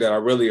thing that I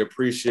really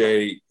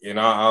appreciate, and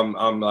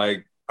I'm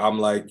like,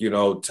 you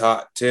know,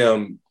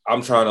 Tim,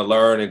 I'm trying to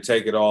learn and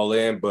take it all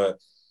in, but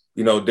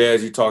you know, Des,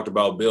 you talked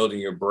about building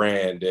your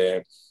brand.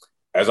 And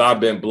as I've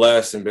been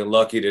blessed and been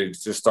lucky to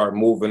just start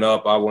moving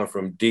up, I went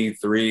from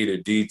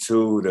D3 to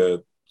D2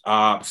 to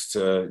ops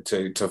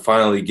to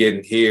finally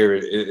getting here.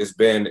 It's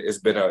been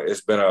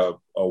a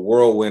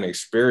whirlwind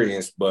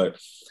experience, but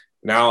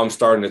now I'm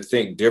starting to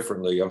think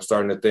differently. I'm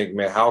starting to think,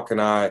 man, how can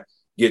I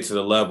get to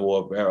the level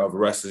of the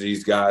rest of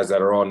these guys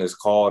that are on this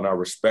call? And I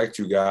respect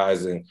you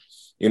guys. And,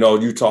 you know,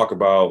 you talk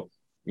about,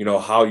 you know,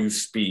 how you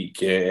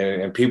speak,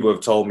 and people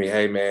have told me,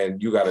 hey, man,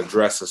 you got to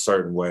dress a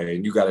certain way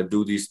and you got to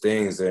do these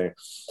things. And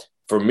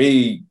for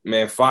me,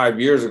 man, 5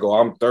 years ago,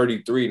 I'm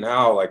 33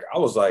 now. Like, I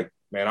was like,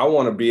 man, I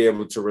want to be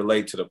able to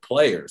relate to the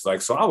players.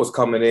 Like, so I was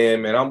coming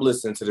in, man, I'm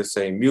listening to the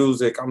same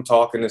music. I'm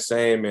talking the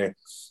same. And,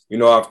 you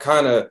know, I've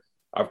kind of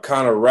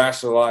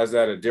rationalized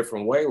that a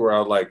different way where I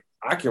was like,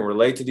 I can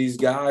relate to these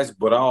guys,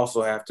 but I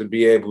also have to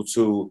be able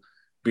to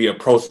be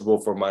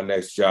approachable for my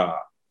next job.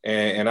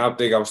 And I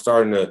think I'm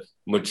starting to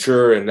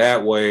mature in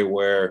that way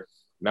where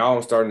now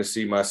I'm starting to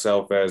see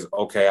myself as,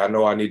 okay, I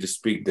know I need to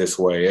speak this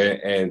way.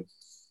 And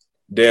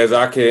Des,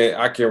 I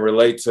can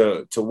relate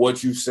to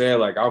what you said.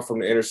 Like, I'm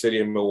from the inner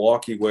city in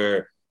Milwaukee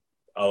where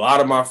a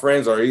lot of my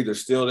friends are either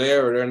still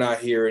there or they're not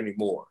here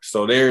anymore.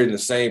 So they're in the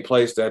same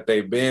place that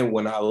they've been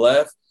when I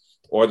left,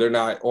 or they're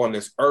not on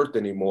this earth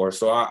anymore.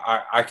 So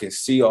I can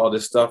see all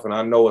this stuff, and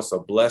I know it's a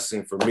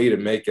blessing for me to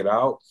make it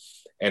out.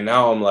 And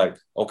now I'm like,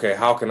 okay,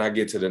 how can I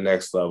get to the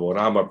next level? And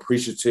I'm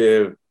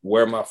appreciative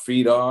where my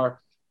feet are,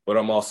 but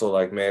I'm also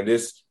like, man,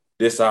 this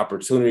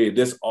opportunity,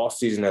 this off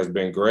season has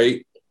been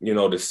great, you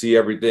know, to see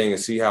everything and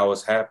see how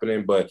it's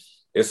happening. But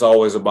it's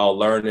always about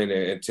learning.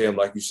 And Tim,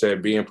 like you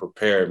said, being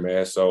prepared,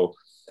 man. So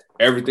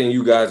everything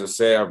you guys have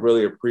said, I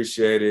really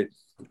appreciate it.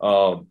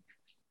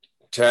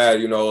 Chad,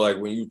 you know, like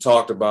when you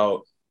talked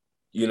about,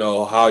 you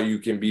know, how you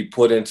can be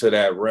put into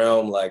that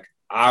realm, like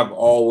I've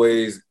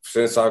always,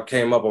 since I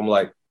came up, I'm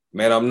like,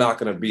 man, I'm not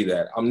going to be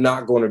that. I'm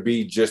not going to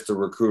be just a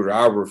recruiter.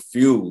 I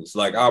refuse.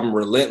 Like, I'm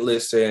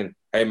relentless and,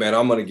 hey, man,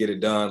 I'm going to get it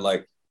done.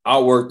 Like,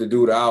 I'll work the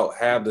dude out,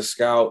 have the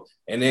scout,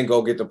 and then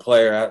go get the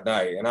player at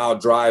night. And I'll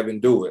drive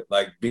and do it.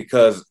 Like,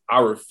 because I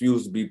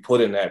refuse to be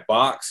put in that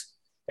box.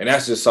 And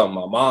that's just something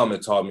my mom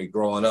had taught me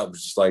growing up.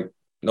 It's just like,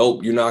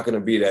 nope, you're not going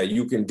to be that.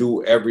 You can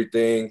do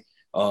everything.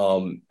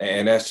 And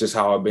that's just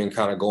how I've been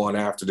kind of going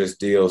after this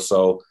deal.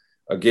 So,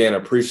 again,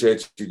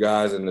 appreciate you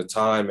guys and the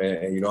time.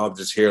 And you know, I'm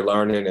just here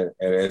learning, and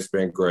it's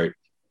been great.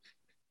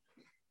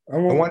 I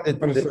wanted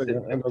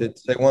to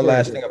say one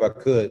last thing if I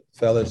could,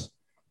 fellas.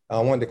 I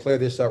wanted to clear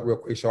this up real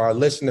quick. So our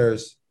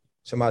listeners,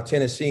 so my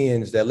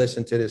Tennesseans that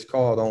listen to this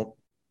call,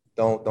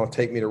 don't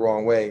take me the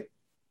wrong way.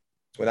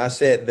 When I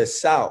said the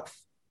South,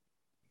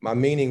 my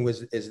meaning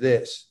is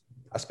this.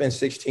 I spent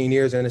 16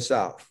 years in the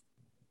South,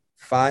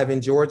 5 in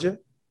Georgia,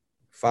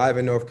 5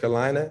 in North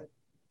Carolina,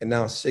 and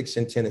now 6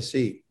 in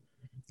Tennessee.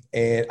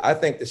 And I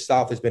think the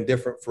South has been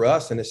different for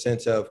us in the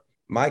sense of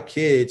my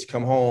kids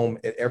come home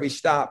at every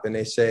stop and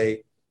they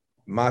say,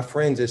 my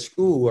friends at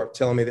school are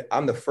telling me that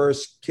I'm the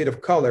first kid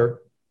of color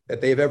that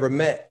they've ever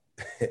met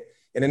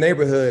in the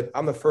neighborhood.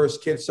 I'm the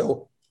first kid.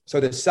 So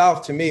the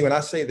South, to me, when I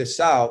say the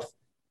South,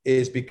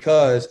 is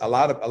because a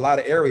lot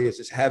of areas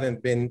just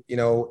haven't been, you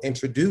know,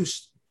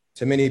 introduced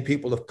to many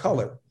people of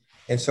color.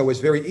 And so it's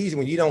very easy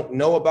when you don't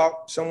know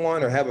about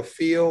someone or have a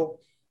feel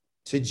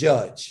to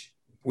judge.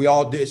 We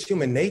all do. It's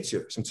human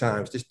nature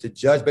sometimes just to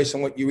judge based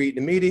on what you read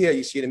in the media,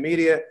 you see in the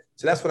media.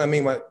 So that's what I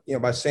mean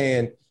by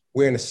saying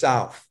we're in the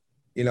South.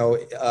 You know,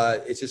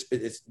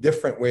 it's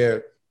different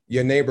where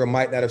your neighbor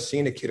might not have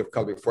seen a kid of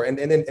color before. And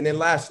then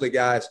lastly,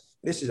 guys,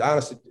 this is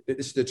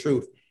the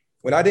truth.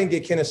 When I didn't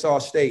get Kennesaw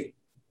State,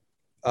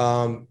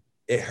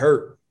 it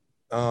hurt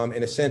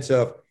in a sense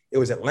of it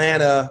was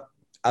Atlanta.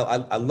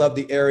 I love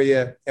the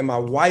area. And my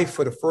wife,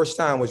 for the first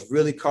time, was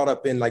really caught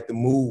up in like the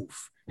move,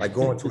 like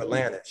going to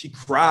Atlanta. She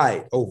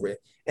cried over it.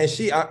 And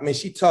she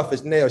tough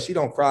as nails. She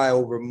don't cry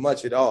over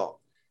much at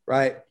all,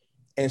 right?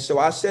 And so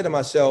I said to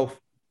myself,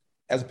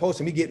 as opposed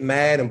to me getting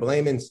mad and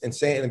blaming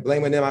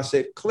them, I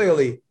said,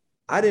 clearly,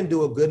 I didn't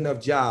do a good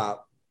enough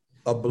job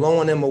of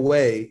blowing them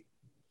away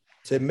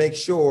to make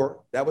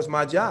sure that was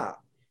my job.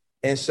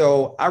 And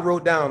so I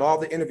wrote down all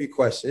the interview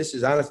questions. This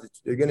is honest,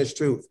 the goodness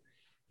truth.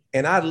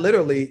 And I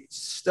literally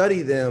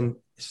study them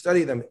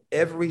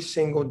every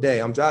single day.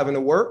 I'm driving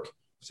to work.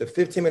 It's a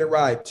 15-minute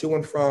ride to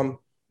and from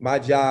my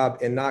job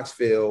in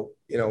Knoxville,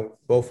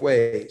 both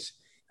ways.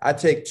 I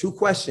take 2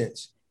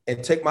 questions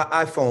and take my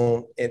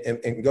iPhone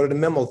and go to the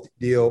memo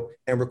deal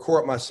and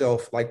record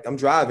myself like I'm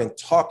driving,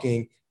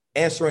 talking,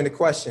 answering the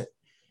question.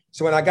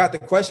 So when I got the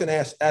question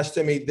asked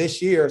to me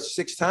this year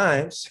 6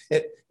 times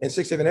in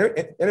 6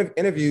 different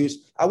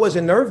interviews, I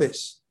wasn't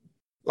nervous.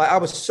 Like I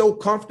was so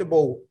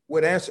comfortable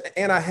with answer,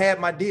 and I had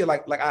my deal.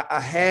 Like I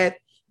had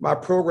my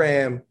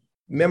program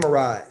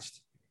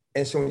memorized.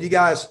 And so when you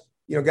guys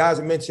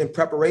have mentioned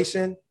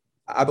preparation,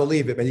 I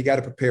believe it, man. You got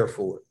to prepare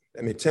for it.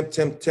 I mean,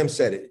 Tim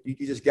said it. You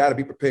just got to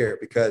be prepared,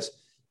 because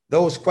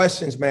those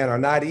questions, man, are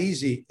not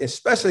easy,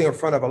 especially in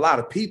front of a lot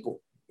of people.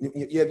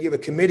 You have a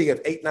committee of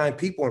 8, 9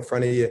 people in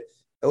front of you.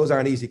 Those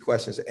aren't easy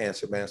questions to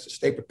answer, man. So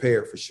stay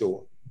prepared for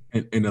sure.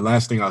 And the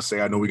last thing I'll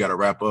say, I know we got to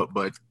wrap up,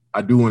 but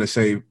I do want to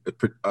say,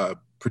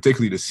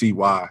 particularly to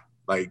CY,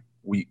 like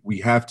we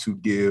have to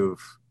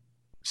give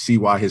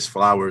CY his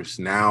flowers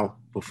now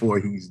before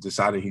he's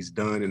decided he's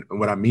done. And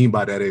what I mean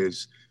by that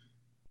is,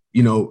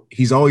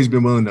 he's always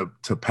been willing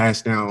to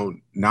pass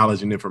down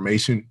knowledge and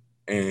information.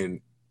 And,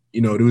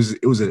 it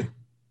was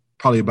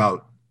probably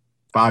about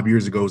 5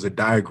 years ago, it was a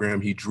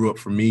diagram he drew up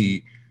for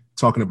me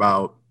talking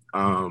about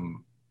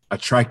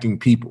attracting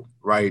people,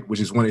 right? Which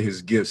is one of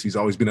his gifts. He's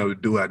always been able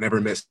to do it. I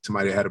never met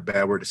somebody that had a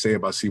bad word to say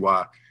about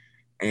CY.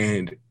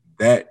 And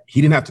that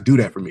he didn't have to do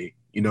that for me.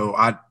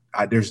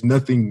 There's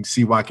nothing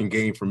CY can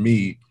gain from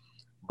me,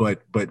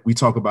 but we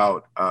talk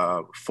about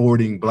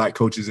forwarding Black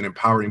coaches and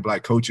empowering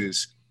Black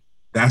coaches.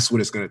 That's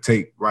what it's going to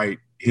take, right?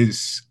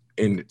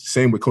 And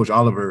same with Coach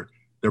Oliver.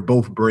 They're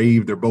both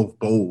brave. They're both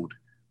bold,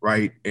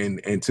 right?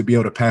 And to be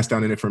able to pass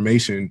down that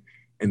information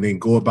and then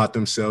go about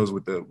themselves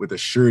with the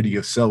surety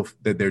of self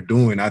that they're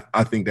doing,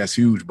 I think that's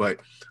huge. But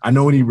I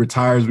know when he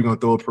retires, we're going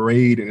to throw a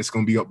parade and it's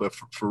going to be up. But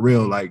for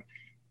real, like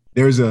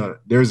there's a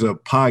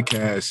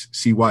podcast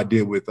CY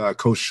did with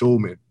Coach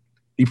Schulman.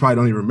 He probably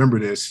don't even remember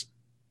this.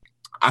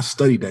 I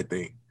studied that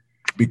thing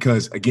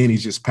because, again,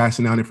 he's just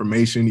passing out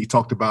information. He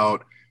talked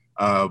about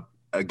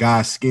a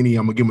guy skinny,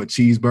 I'm going to give him a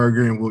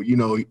cheeseburger,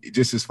 and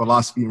just his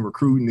philosophy in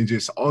recruiting and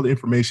just all the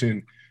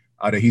information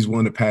that he's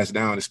willing to pass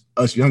down.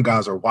 Us young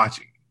guys are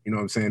watching, you know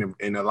what I'm saying?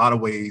 In a lot of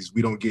ways,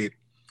 we don't get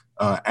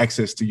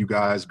access to you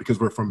guys because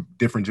we're from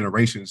different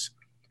generations,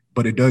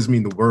 but it does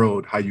mean the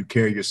world how you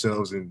carry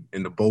yourselves and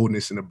the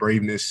boldness and the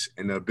braveness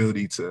and the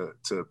ability to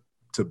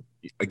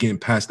again,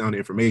 pass down the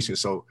information.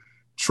 So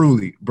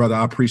truly, brother,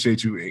 I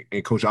appreciate you.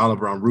 And Coach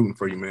Oliver, I'm rooting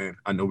for you, man.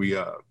 I know we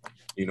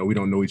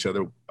don't know each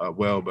other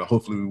well, but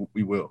hopefully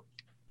we will.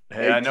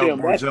 Hey, I know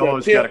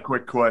Borzello's got a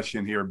quick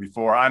question here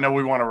before. I know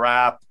we want to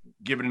wrap,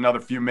 give it another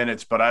few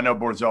minutes, but I know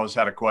Borzello's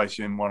had a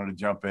question, wanted to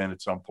jump in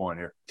at some point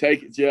here.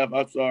 Take it, Jeff.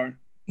 I'm sorry.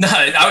 No,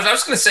 I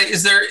was going to say,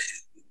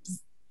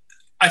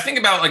 I think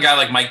about a guy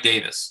like Mike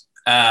Davis.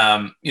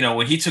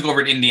 When he took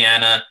over at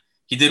Indiana,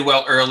 he did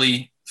well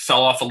early,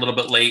 fell off a little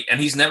bit late,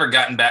 and he's never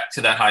gotten back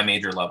to that high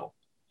major level.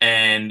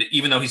 And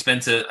even though he's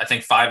been to, I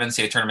think, 5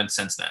 NCAA tournaments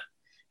since then,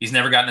 he's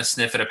never gotten a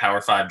sniff at a Power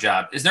 5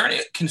 job. Is there any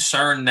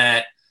concern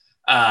that,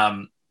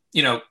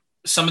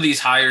 some of these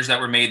hires that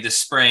were made this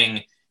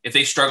spring, if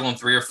they struggle in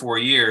 3 or 4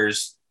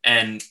 years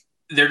and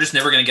they're just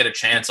never going to get a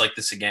chance like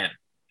this again?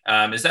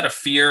 Is that a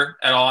fear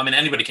at all? I mean,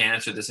 anybody can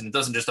answer this, and it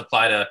doesn't just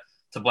apply to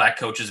Black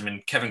coaches. I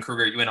mean, Kevin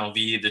Kruger at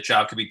UNLV, the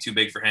job could be too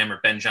big for him, or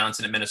Ben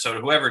Johnson at Minnesota,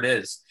 whoever it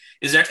is.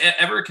 Is there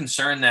ever a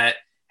concern that,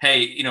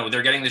 hey,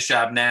 they're getting this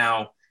job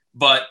now,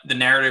 but the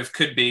narrative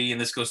could be,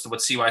 and this goes to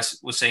what CY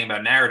was saying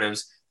about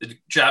narratives, the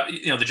job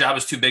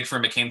is too big for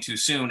him, it came too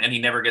soon, and he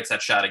never gets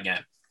that shot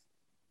again?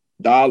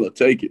 Dollar,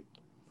 take it.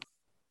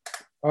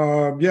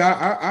 I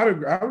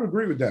would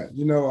agree with that.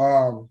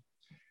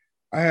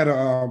 I had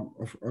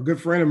a good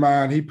friend of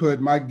mine. He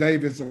put Mike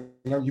Davis, and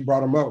you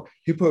brought him up.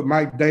 He put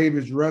Mike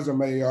Davis'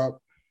 resume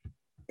up,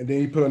 and then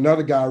he put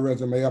another guy's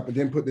resume up, and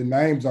then put the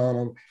names on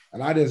them.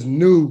 And I just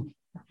knew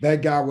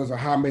that guy was a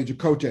high major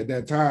coach at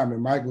that time,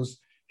 and Mike was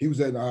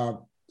at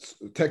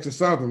Texas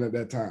Southern at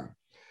that time.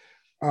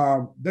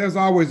 There's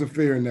always a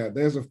fear in that.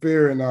 There's a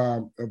fear in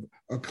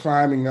of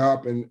climbing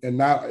up and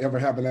not ever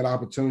having that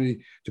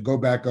opportunity to go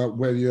back up,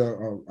 whether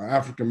you're an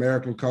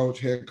African-American coach,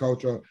 head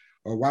coach, or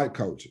a white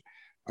coach.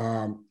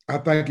 I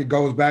think it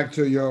goes back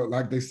to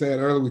like they said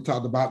earlier, we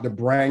talked about the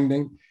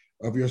branding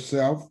of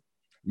yourself,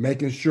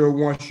 making sure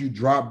once you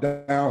drop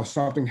down or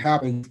something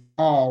happens,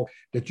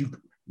 that you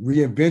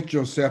reinvent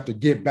yourself to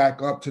get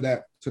back up to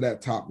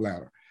that top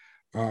ladder.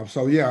 I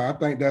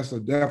think that's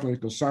definitely a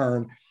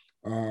concern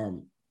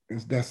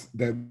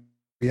that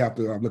we have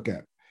to look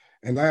at.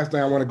 And last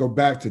thing, I want to go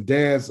back to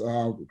Des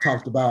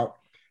talked about,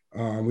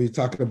 we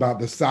talking about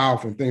the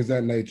South and things of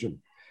that nature.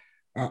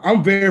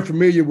 I'm very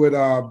familiar with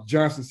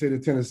Johnson City,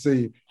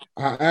 Tennessee.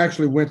 I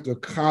actually went to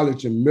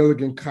college in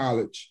Milligan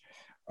College,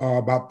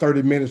 about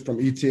 30 minutes from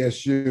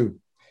ETSU.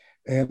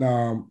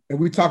 And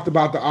we talked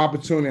about the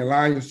opportunity,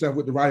 align yourself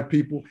with the right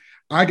people.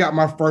 I got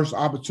my first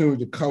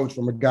opportunity to coach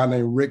from a guy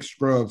named Rick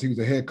Scruggs. He was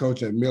a head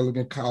coach at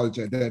Milligan College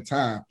at that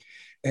time.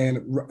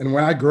 And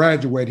when I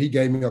graduated, he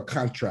gave me a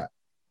contract.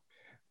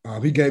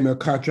 He gave me a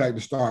contract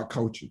to start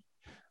coaching.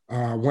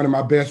 One of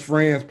my best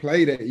friends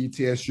played at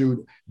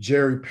ETSU,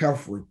 Jerry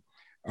Pelfrey.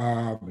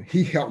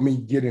 He helped me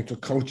get into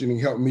coaching. He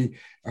helped me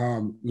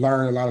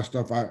learn a lot of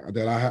stuff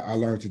that I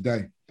learned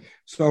today.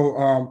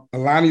 So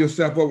aligning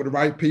yourself up with the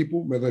right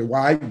people, whether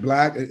white,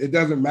 black, it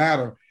doesn't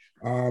matter.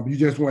 You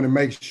just want to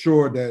make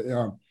sure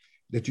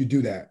that you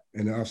do that.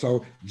 And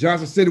so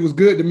Johnson City was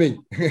good to me.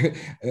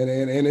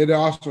 and it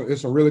also,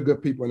 it's some really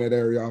good people in that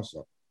area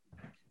also.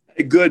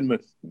 Hey, Goodman,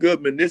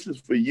 this is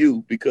for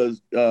you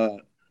because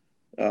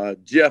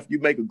Jeff, you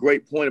make a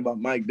great point about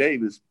Mike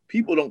Davis.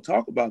 People don't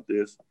talk about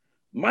this.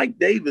 Mike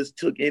Davis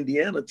took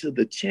Indiana to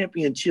the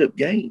championship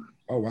game.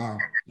 Oh, wow.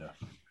 Yeah.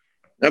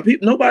 Now,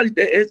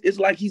 it's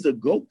like he's a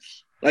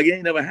ghost. Like it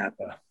ain't never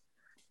happened.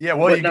 Yeah,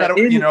 well, you got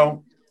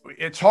to,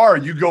 it's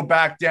hard. You go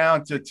back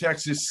down to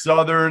Texas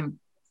Southern,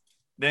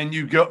 then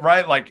you go,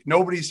 right? Like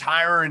nobody's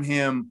hiring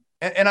him.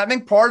 And I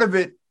think part of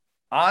it,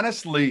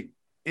 honestly,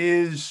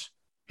 is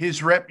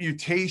his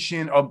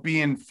reputation of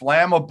being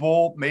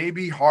flammable,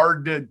 maybe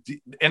hard to,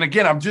 and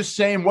again, I'm just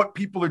saying what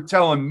people are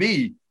telling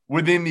me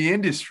within the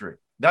industry.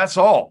 That's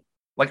all.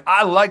 Like,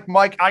 I like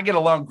Mike. I get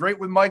along great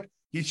with Mike.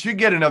 He should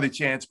get another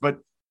chance. But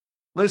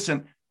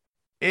listen,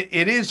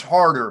 it is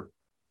harder.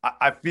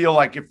 I feel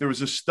like if there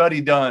was a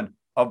study done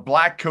of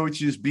black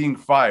coaches being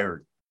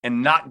fired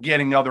and not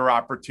getting other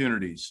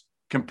opportunities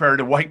compared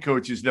to white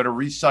coaches that are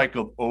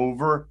recycled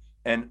over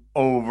and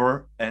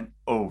over and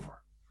over.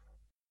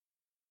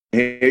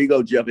 Here you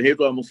go, Jeff. And here's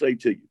what I'm going to say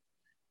to you.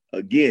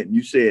 Again,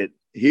 you said,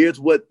 here's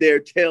what they're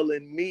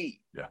telling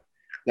me. Yeah.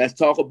 Let's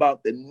talk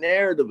about the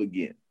narrative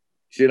again.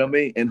 See what I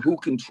mean? And who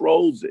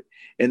controls it?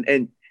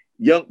 And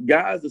young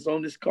guys that's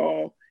on this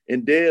call,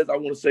 and Des, I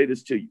want to say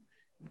this to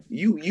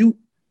you. You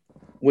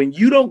when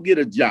you don't get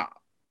a job,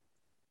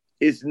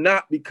 it's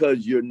not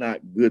because you're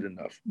not good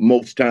enough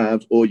most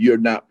times, or you're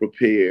not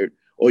prepared,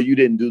 or you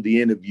didn't do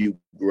the interview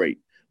great.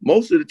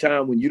 Most of the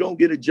time when you don't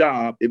get a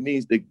job, it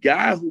means the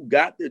guy who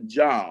got the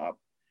job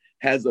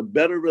has a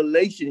better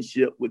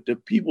relationship with the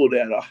people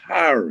that are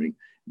hiring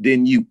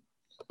than you.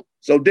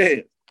 So,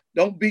 Des,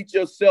 don't beat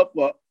yourself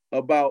up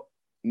about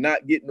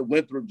not getting the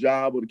Winthrop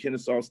job or the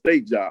Kennesaw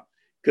State job,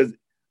 because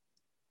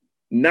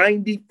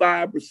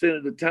 95%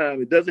 of the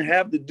time, it doesn't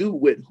have to do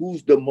with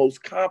who's the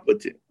most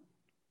competent.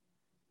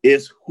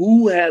 It's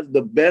who has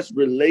the best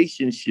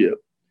relationship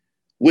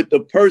with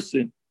the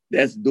person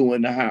that's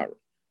doing the hiring.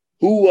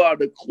 Who are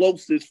the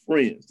closest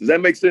friends? Does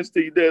that make sense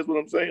to you, Des, what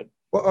I'm saying?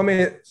 Well, I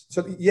mean,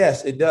 so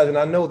yes, it does. And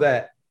I know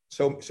that.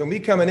 So me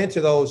coming into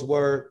those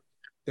were,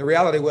 the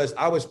reality was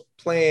I was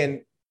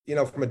playing,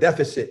 from a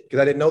deficit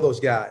because I didn't know those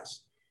guys.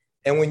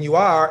 And when you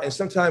are, and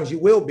sometimes you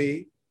will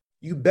be,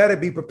 you better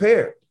be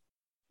prepared.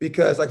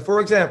 Because, like,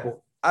 for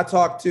example, I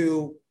talked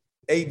to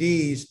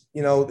ADs,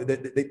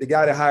 the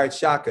guy that hired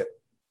Shaka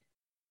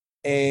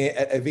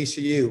at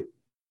VCU.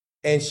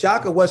 And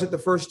Shaka wasn't the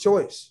first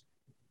choice.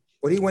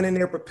 But he went in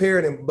there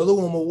prepared and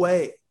blew him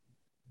away.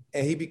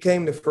 And he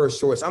became the first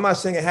choice. I'm not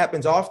saying it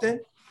happens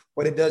often,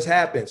 but it does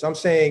happen. So I'm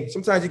saying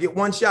sometimes you get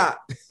one shot.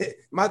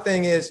 My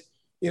thing is,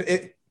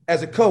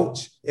 as a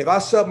coach, if I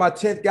sub my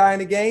 10th guy in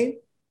the game,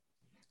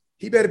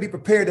 he better be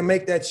prepared to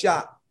make that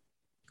shot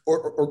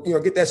or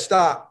get that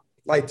stop.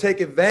 Like, take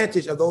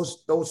advantage of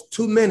those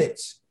 2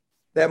 minutes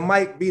that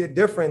might be the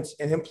difference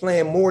in him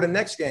playing more the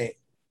next game.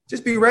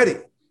 Just be ready.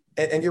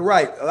 And you're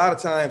right. A lot of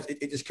times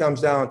it just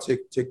comes down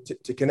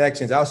to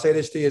connections. I'll say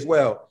this to you as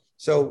well.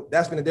 So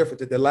that's been the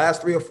difference. The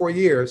last 3 or 4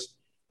 years,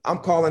 I'm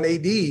calling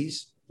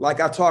ADs like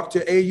I talked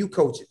to AAU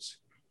coaches.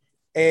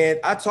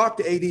 And I talked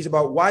to ADs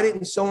about, why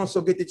didn't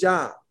so-and-so get the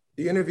job?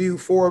 The interview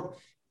for,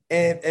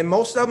 and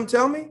most of them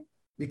tell me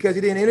because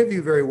he didn't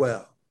interview very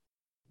well.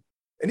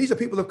 And these are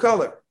people of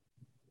color.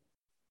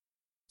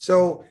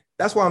 So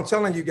that's why I'm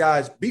telling you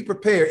guys, be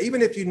prepared.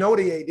 Even if you know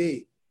the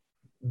AD,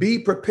 be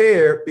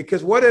prepared,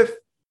 because what if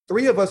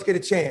 3 of us get a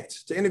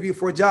chance to interview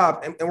for a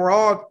job and we're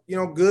all,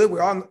 good. We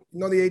all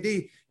know the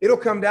AD. It'll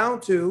come down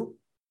to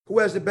who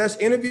has the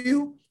best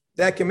interview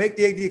that can make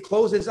the AD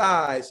close his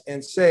eyes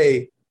and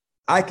say,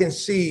 I can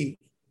see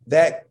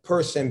that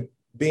person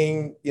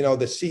being, the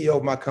CEO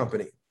of my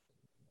company.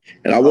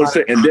 And I want to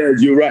say, and Des,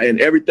 you're right.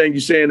 And everything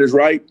you're saying is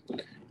right.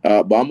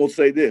 But I'm going to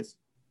say this.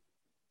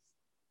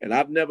 And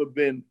I've never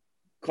been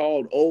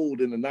called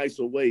old in a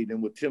nicer way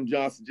than what Tim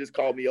Johnson just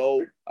called me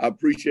old. I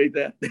appreciate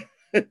that.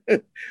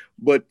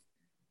 But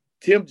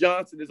Tim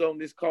Johnson is on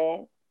this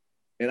call,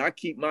 and I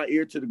keep my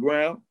ear to the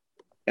ground.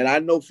 And I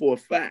know for a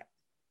fact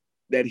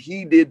that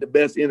he did the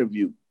best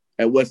interview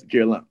at Western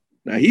Carolina.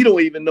 Now, he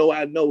don't even know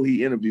I know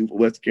he interviewed for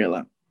Western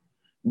Carolina.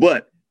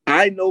 But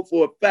I know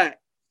for a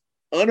fact,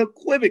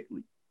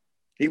 unequivocally,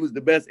 he was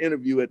the best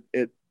interview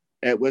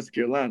at Western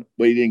Carolina,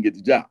 but he didn't get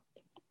the job.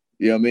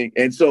 You know what I mean?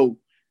 And so,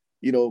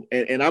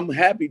 and I'm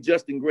happy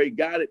Justin Gray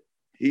got it.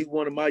 He's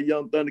one of my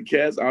young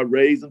Thundercats. I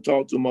raise him,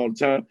 talk to him all the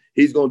time.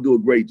 He's going to do a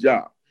great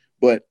job.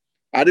 But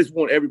I just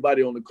want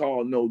everybody on the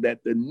call to know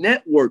that the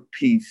network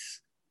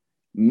piece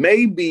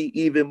may be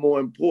even more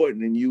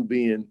important than you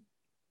being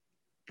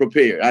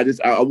prepared. I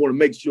want to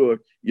make sure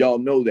y'all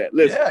know that.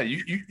 Listen. Yeah,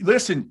 you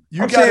listen.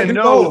 You got to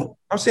know.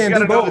 I'm saying do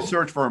know both. the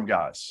search firm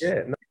guys.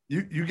 Yeah, no.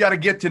 You got to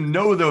get to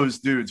know those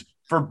dudes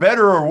for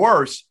better or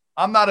worse.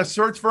 I'm not a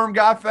search firm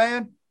guy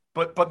fan,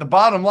 but the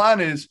bottom line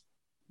is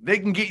they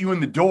can get you in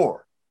the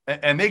door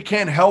and they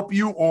can't help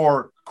you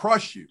or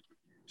crush you.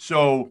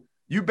 So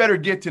you better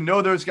get to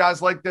know those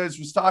guys like Des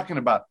was talking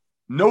about.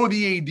 Know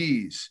the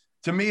ADs.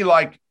 To me,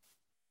 like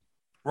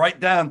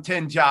write down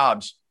 10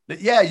 jobs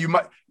that, yeah, you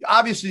might.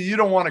 Obviously, you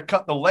don't want to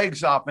cut the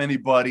legs off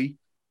anybody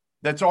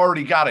that's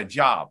already got a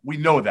job. We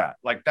know that.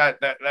 Like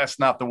that's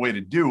not the way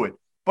to do it.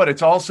 But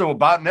it's also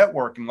about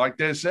networking, like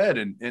Des said,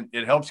 and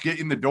it helps get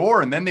you in the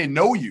door, and then they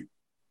know you.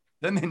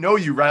 Then they know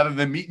you rather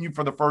than meeting you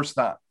for the first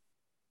time.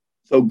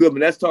 So,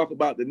 Goodman, let's talk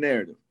about the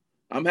narrative.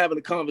 I'm having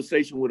a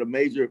conversation with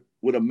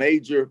a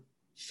major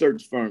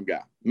search firm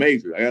guy.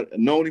 Major. I've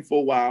known him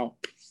for a while.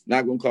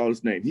 Not going to call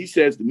his name. He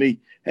says to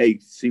me, hey,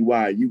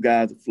 CY, you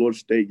guys at Florida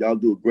State, y'all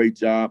do a great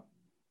job.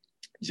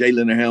 Jay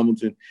Leonard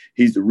Hamilton,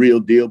 he's the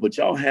real deal, but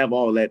y'all have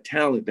all that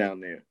talent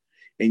down there,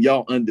 and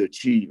y'all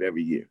underachieve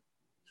every year.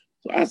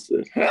 So I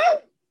said, huh?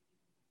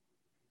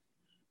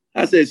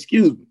 I said,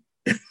 excuse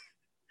me.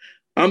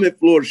 I'm at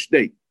Florida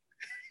State.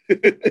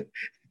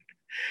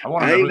 I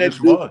want to know who this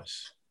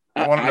was.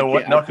 I want to know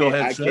what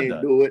knucklehead said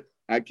that.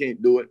 I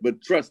can't do it,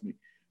 but trust me.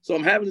 So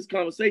I'm having this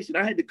conversation.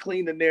 I had to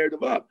clean the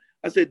narrative up.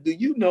 I said, do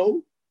you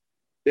know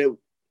that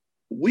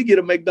we get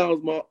a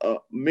McDonald's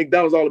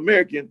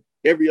All-American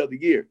every other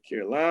year?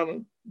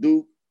 Carolina,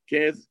 Duke,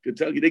 Kansas,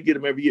 Kentucky, they get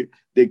them every year.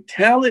 The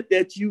talent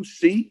that you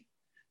see,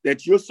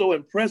 that you're so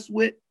impressed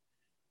with,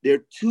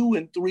 they're 2-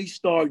 and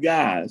 3-star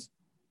guys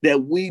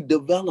that we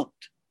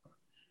developed.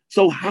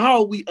 So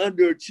how are we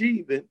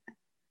underachieving,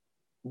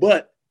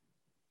 but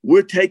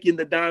we're taking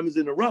the diamonds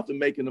in the rough and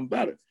making them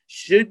better?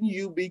 Shouldn't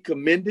you be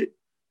commended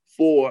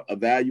for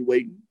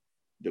evaluating,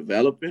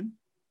 developing?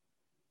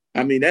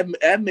 I mean,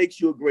 that makes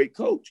you a great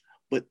coach,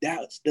 but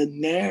that's the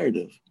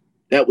narrative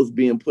that was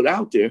being put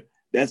out there.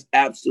 That's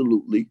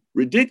absolutely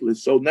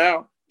ridiculous. So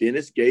now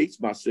Dennis Gates,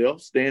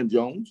 myself, Stan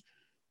Jones,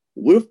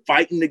 we're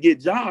fighting to get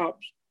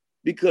jobs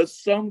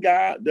because some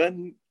guy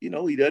doesn't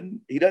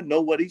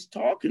know what he's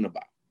talking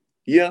about.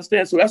 You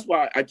understand? So that's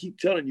why I keep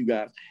telling you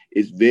guys,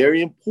 it's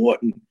very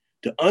important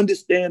to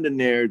understand the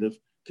narrative,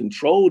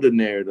 control the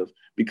narrative,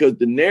 because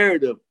the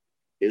narrative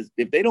is,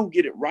 if they don't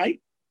get it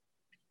right,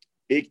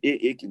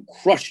 it can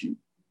crush you.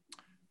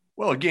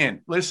 Well,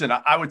 again, listen,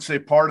 I would say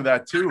part of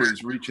that too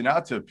is reaching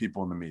out to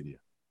people in the media.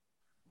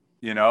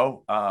 You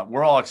know,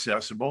 we're all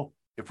accessible.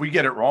 If we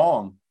get it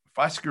wrong, if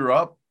I screw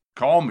up,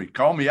 call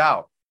me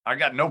out. I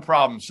got no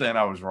problem saying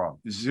I was wrong.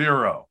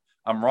 Zero.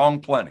 I'm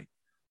wrong plenty.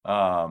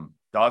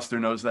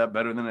 Doster knows that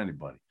better than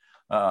anybody.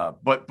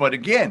 But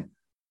again,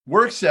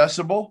 we're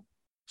accessible.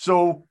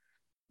 So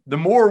the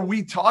more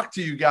we talk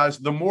to you guys,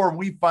 the more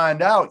we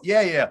find out,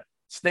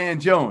 Stan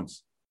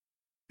Jones,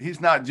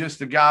 he's not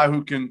just a guy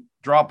who can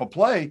drop a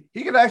play.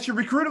 He can actually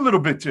recruit a little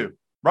bit too,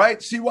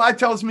 right? CY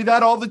tells me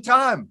that all the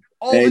time.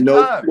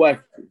 No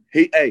question.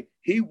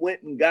 He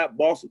went and got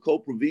Boston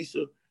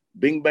Coprovisa,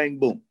 bing, bang,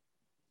 boom.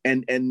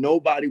 And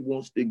nobody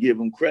wants to give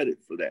him credit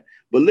for that.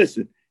 But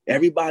listen,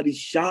 everybody's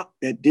shocked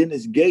that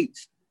Dennis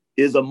Gates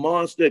is a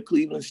monster at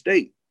Cleveland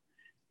State.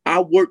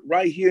 I worked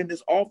right here in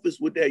this office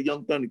with that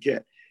young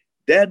Thundercat.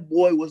 That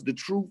boy was the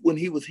truth when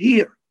he was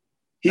here.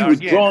 He was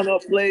drawing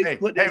up plays,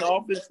 putting in the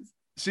office.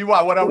 See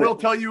why? What I will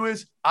tell you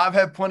is I've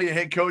had plenty of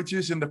head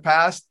coaches in the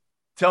past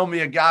tell me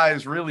a guy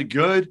is really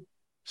good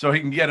so he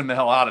can get him the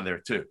hell out of there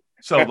too.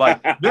 So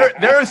like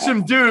there are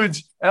some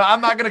dudes, and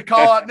I'm not going to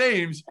call out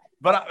names,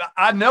 but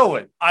I know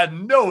it. I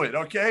know it,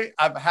 okay?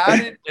 I've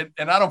had it,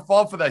 and I don't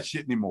fall for that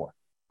shit anymore.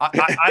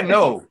 I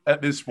know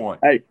at this point.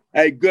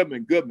 Hey,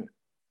 Goodman.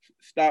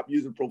 Stop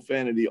using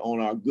profanity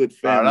on our good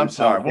family. All right, I'm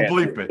sorry. We'll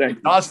bleep it.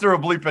 Oster will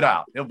bleep it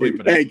out. He'll bleep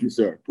it out. Thank you,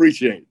 sir.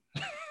 Appreciate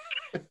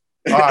it.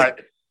 All right.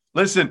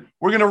 Listen,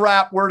 we're going to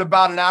wrap. We're at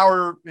about an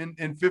hour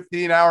and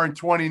 15, hour and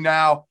 20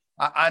 now.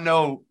 I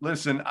know,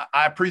 listen,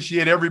 I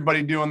appreciate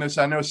everybody doing this.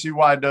 I know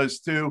CY does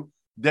too.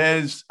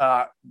 Des,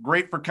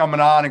 great for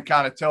coming on and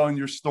kind of telling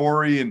your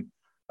story and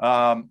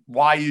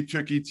why you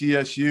took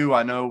ETSU.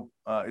 I know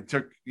it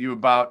took you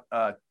about,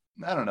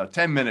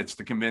 10 minutes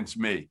to convince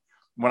me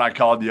when I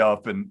called you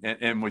up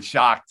and was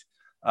shocked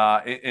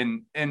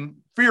and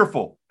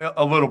fearful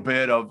a little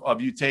bit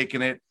of you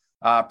taking it.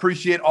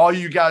 Appreciate all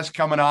you guys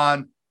coming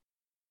on.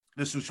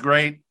 This was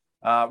great.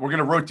 We're going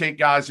to rotate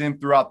guys in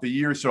throughout the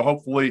year. So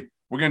hopefully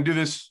we're going to do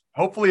this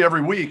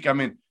every week. I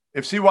mean,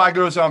 if CY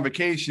goes on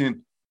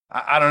vacation,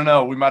 I don't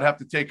know. We might have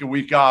to take a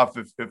week off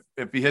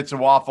if he hits a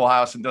Waffle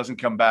House and doesn't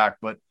come back.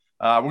 But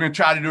we're going to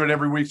try to do it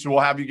every week. So we'll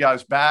have you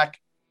guys back.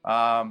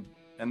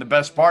 And the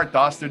best part,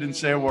 Doster didn't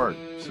say a word.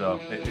 So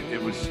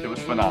it was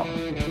phenomenal.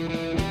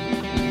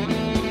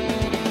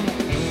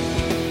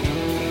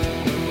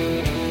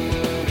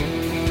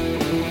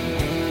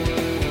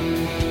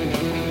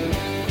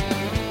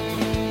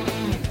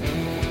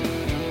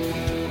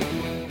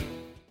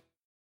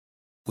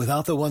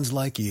 Without the ones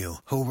like you,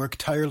 who work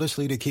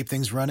tirelessly to keep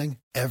things running,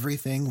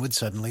 everything would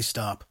suddenly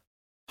stop.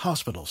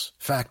 Hospitals,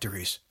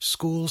 factories,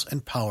 schools,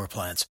 and power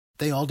plants,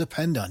 they all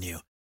depend on you.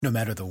 No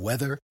matter the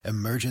weather,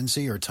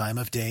 emergency, or time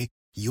of day,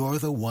 you're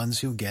the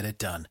ones who get it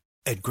done.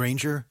 At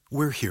Grainger,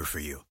 we're here for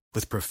you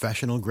with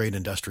professional-grade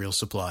industrial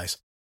supplies.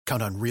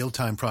 Count on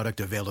real-time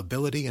product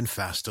availability and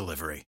fast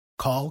delivery.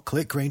 Call,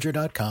 click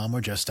Grainger.com,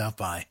 or just stop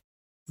by.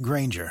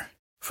 Grainger,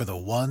 for the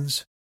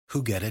ones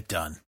who get it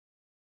done.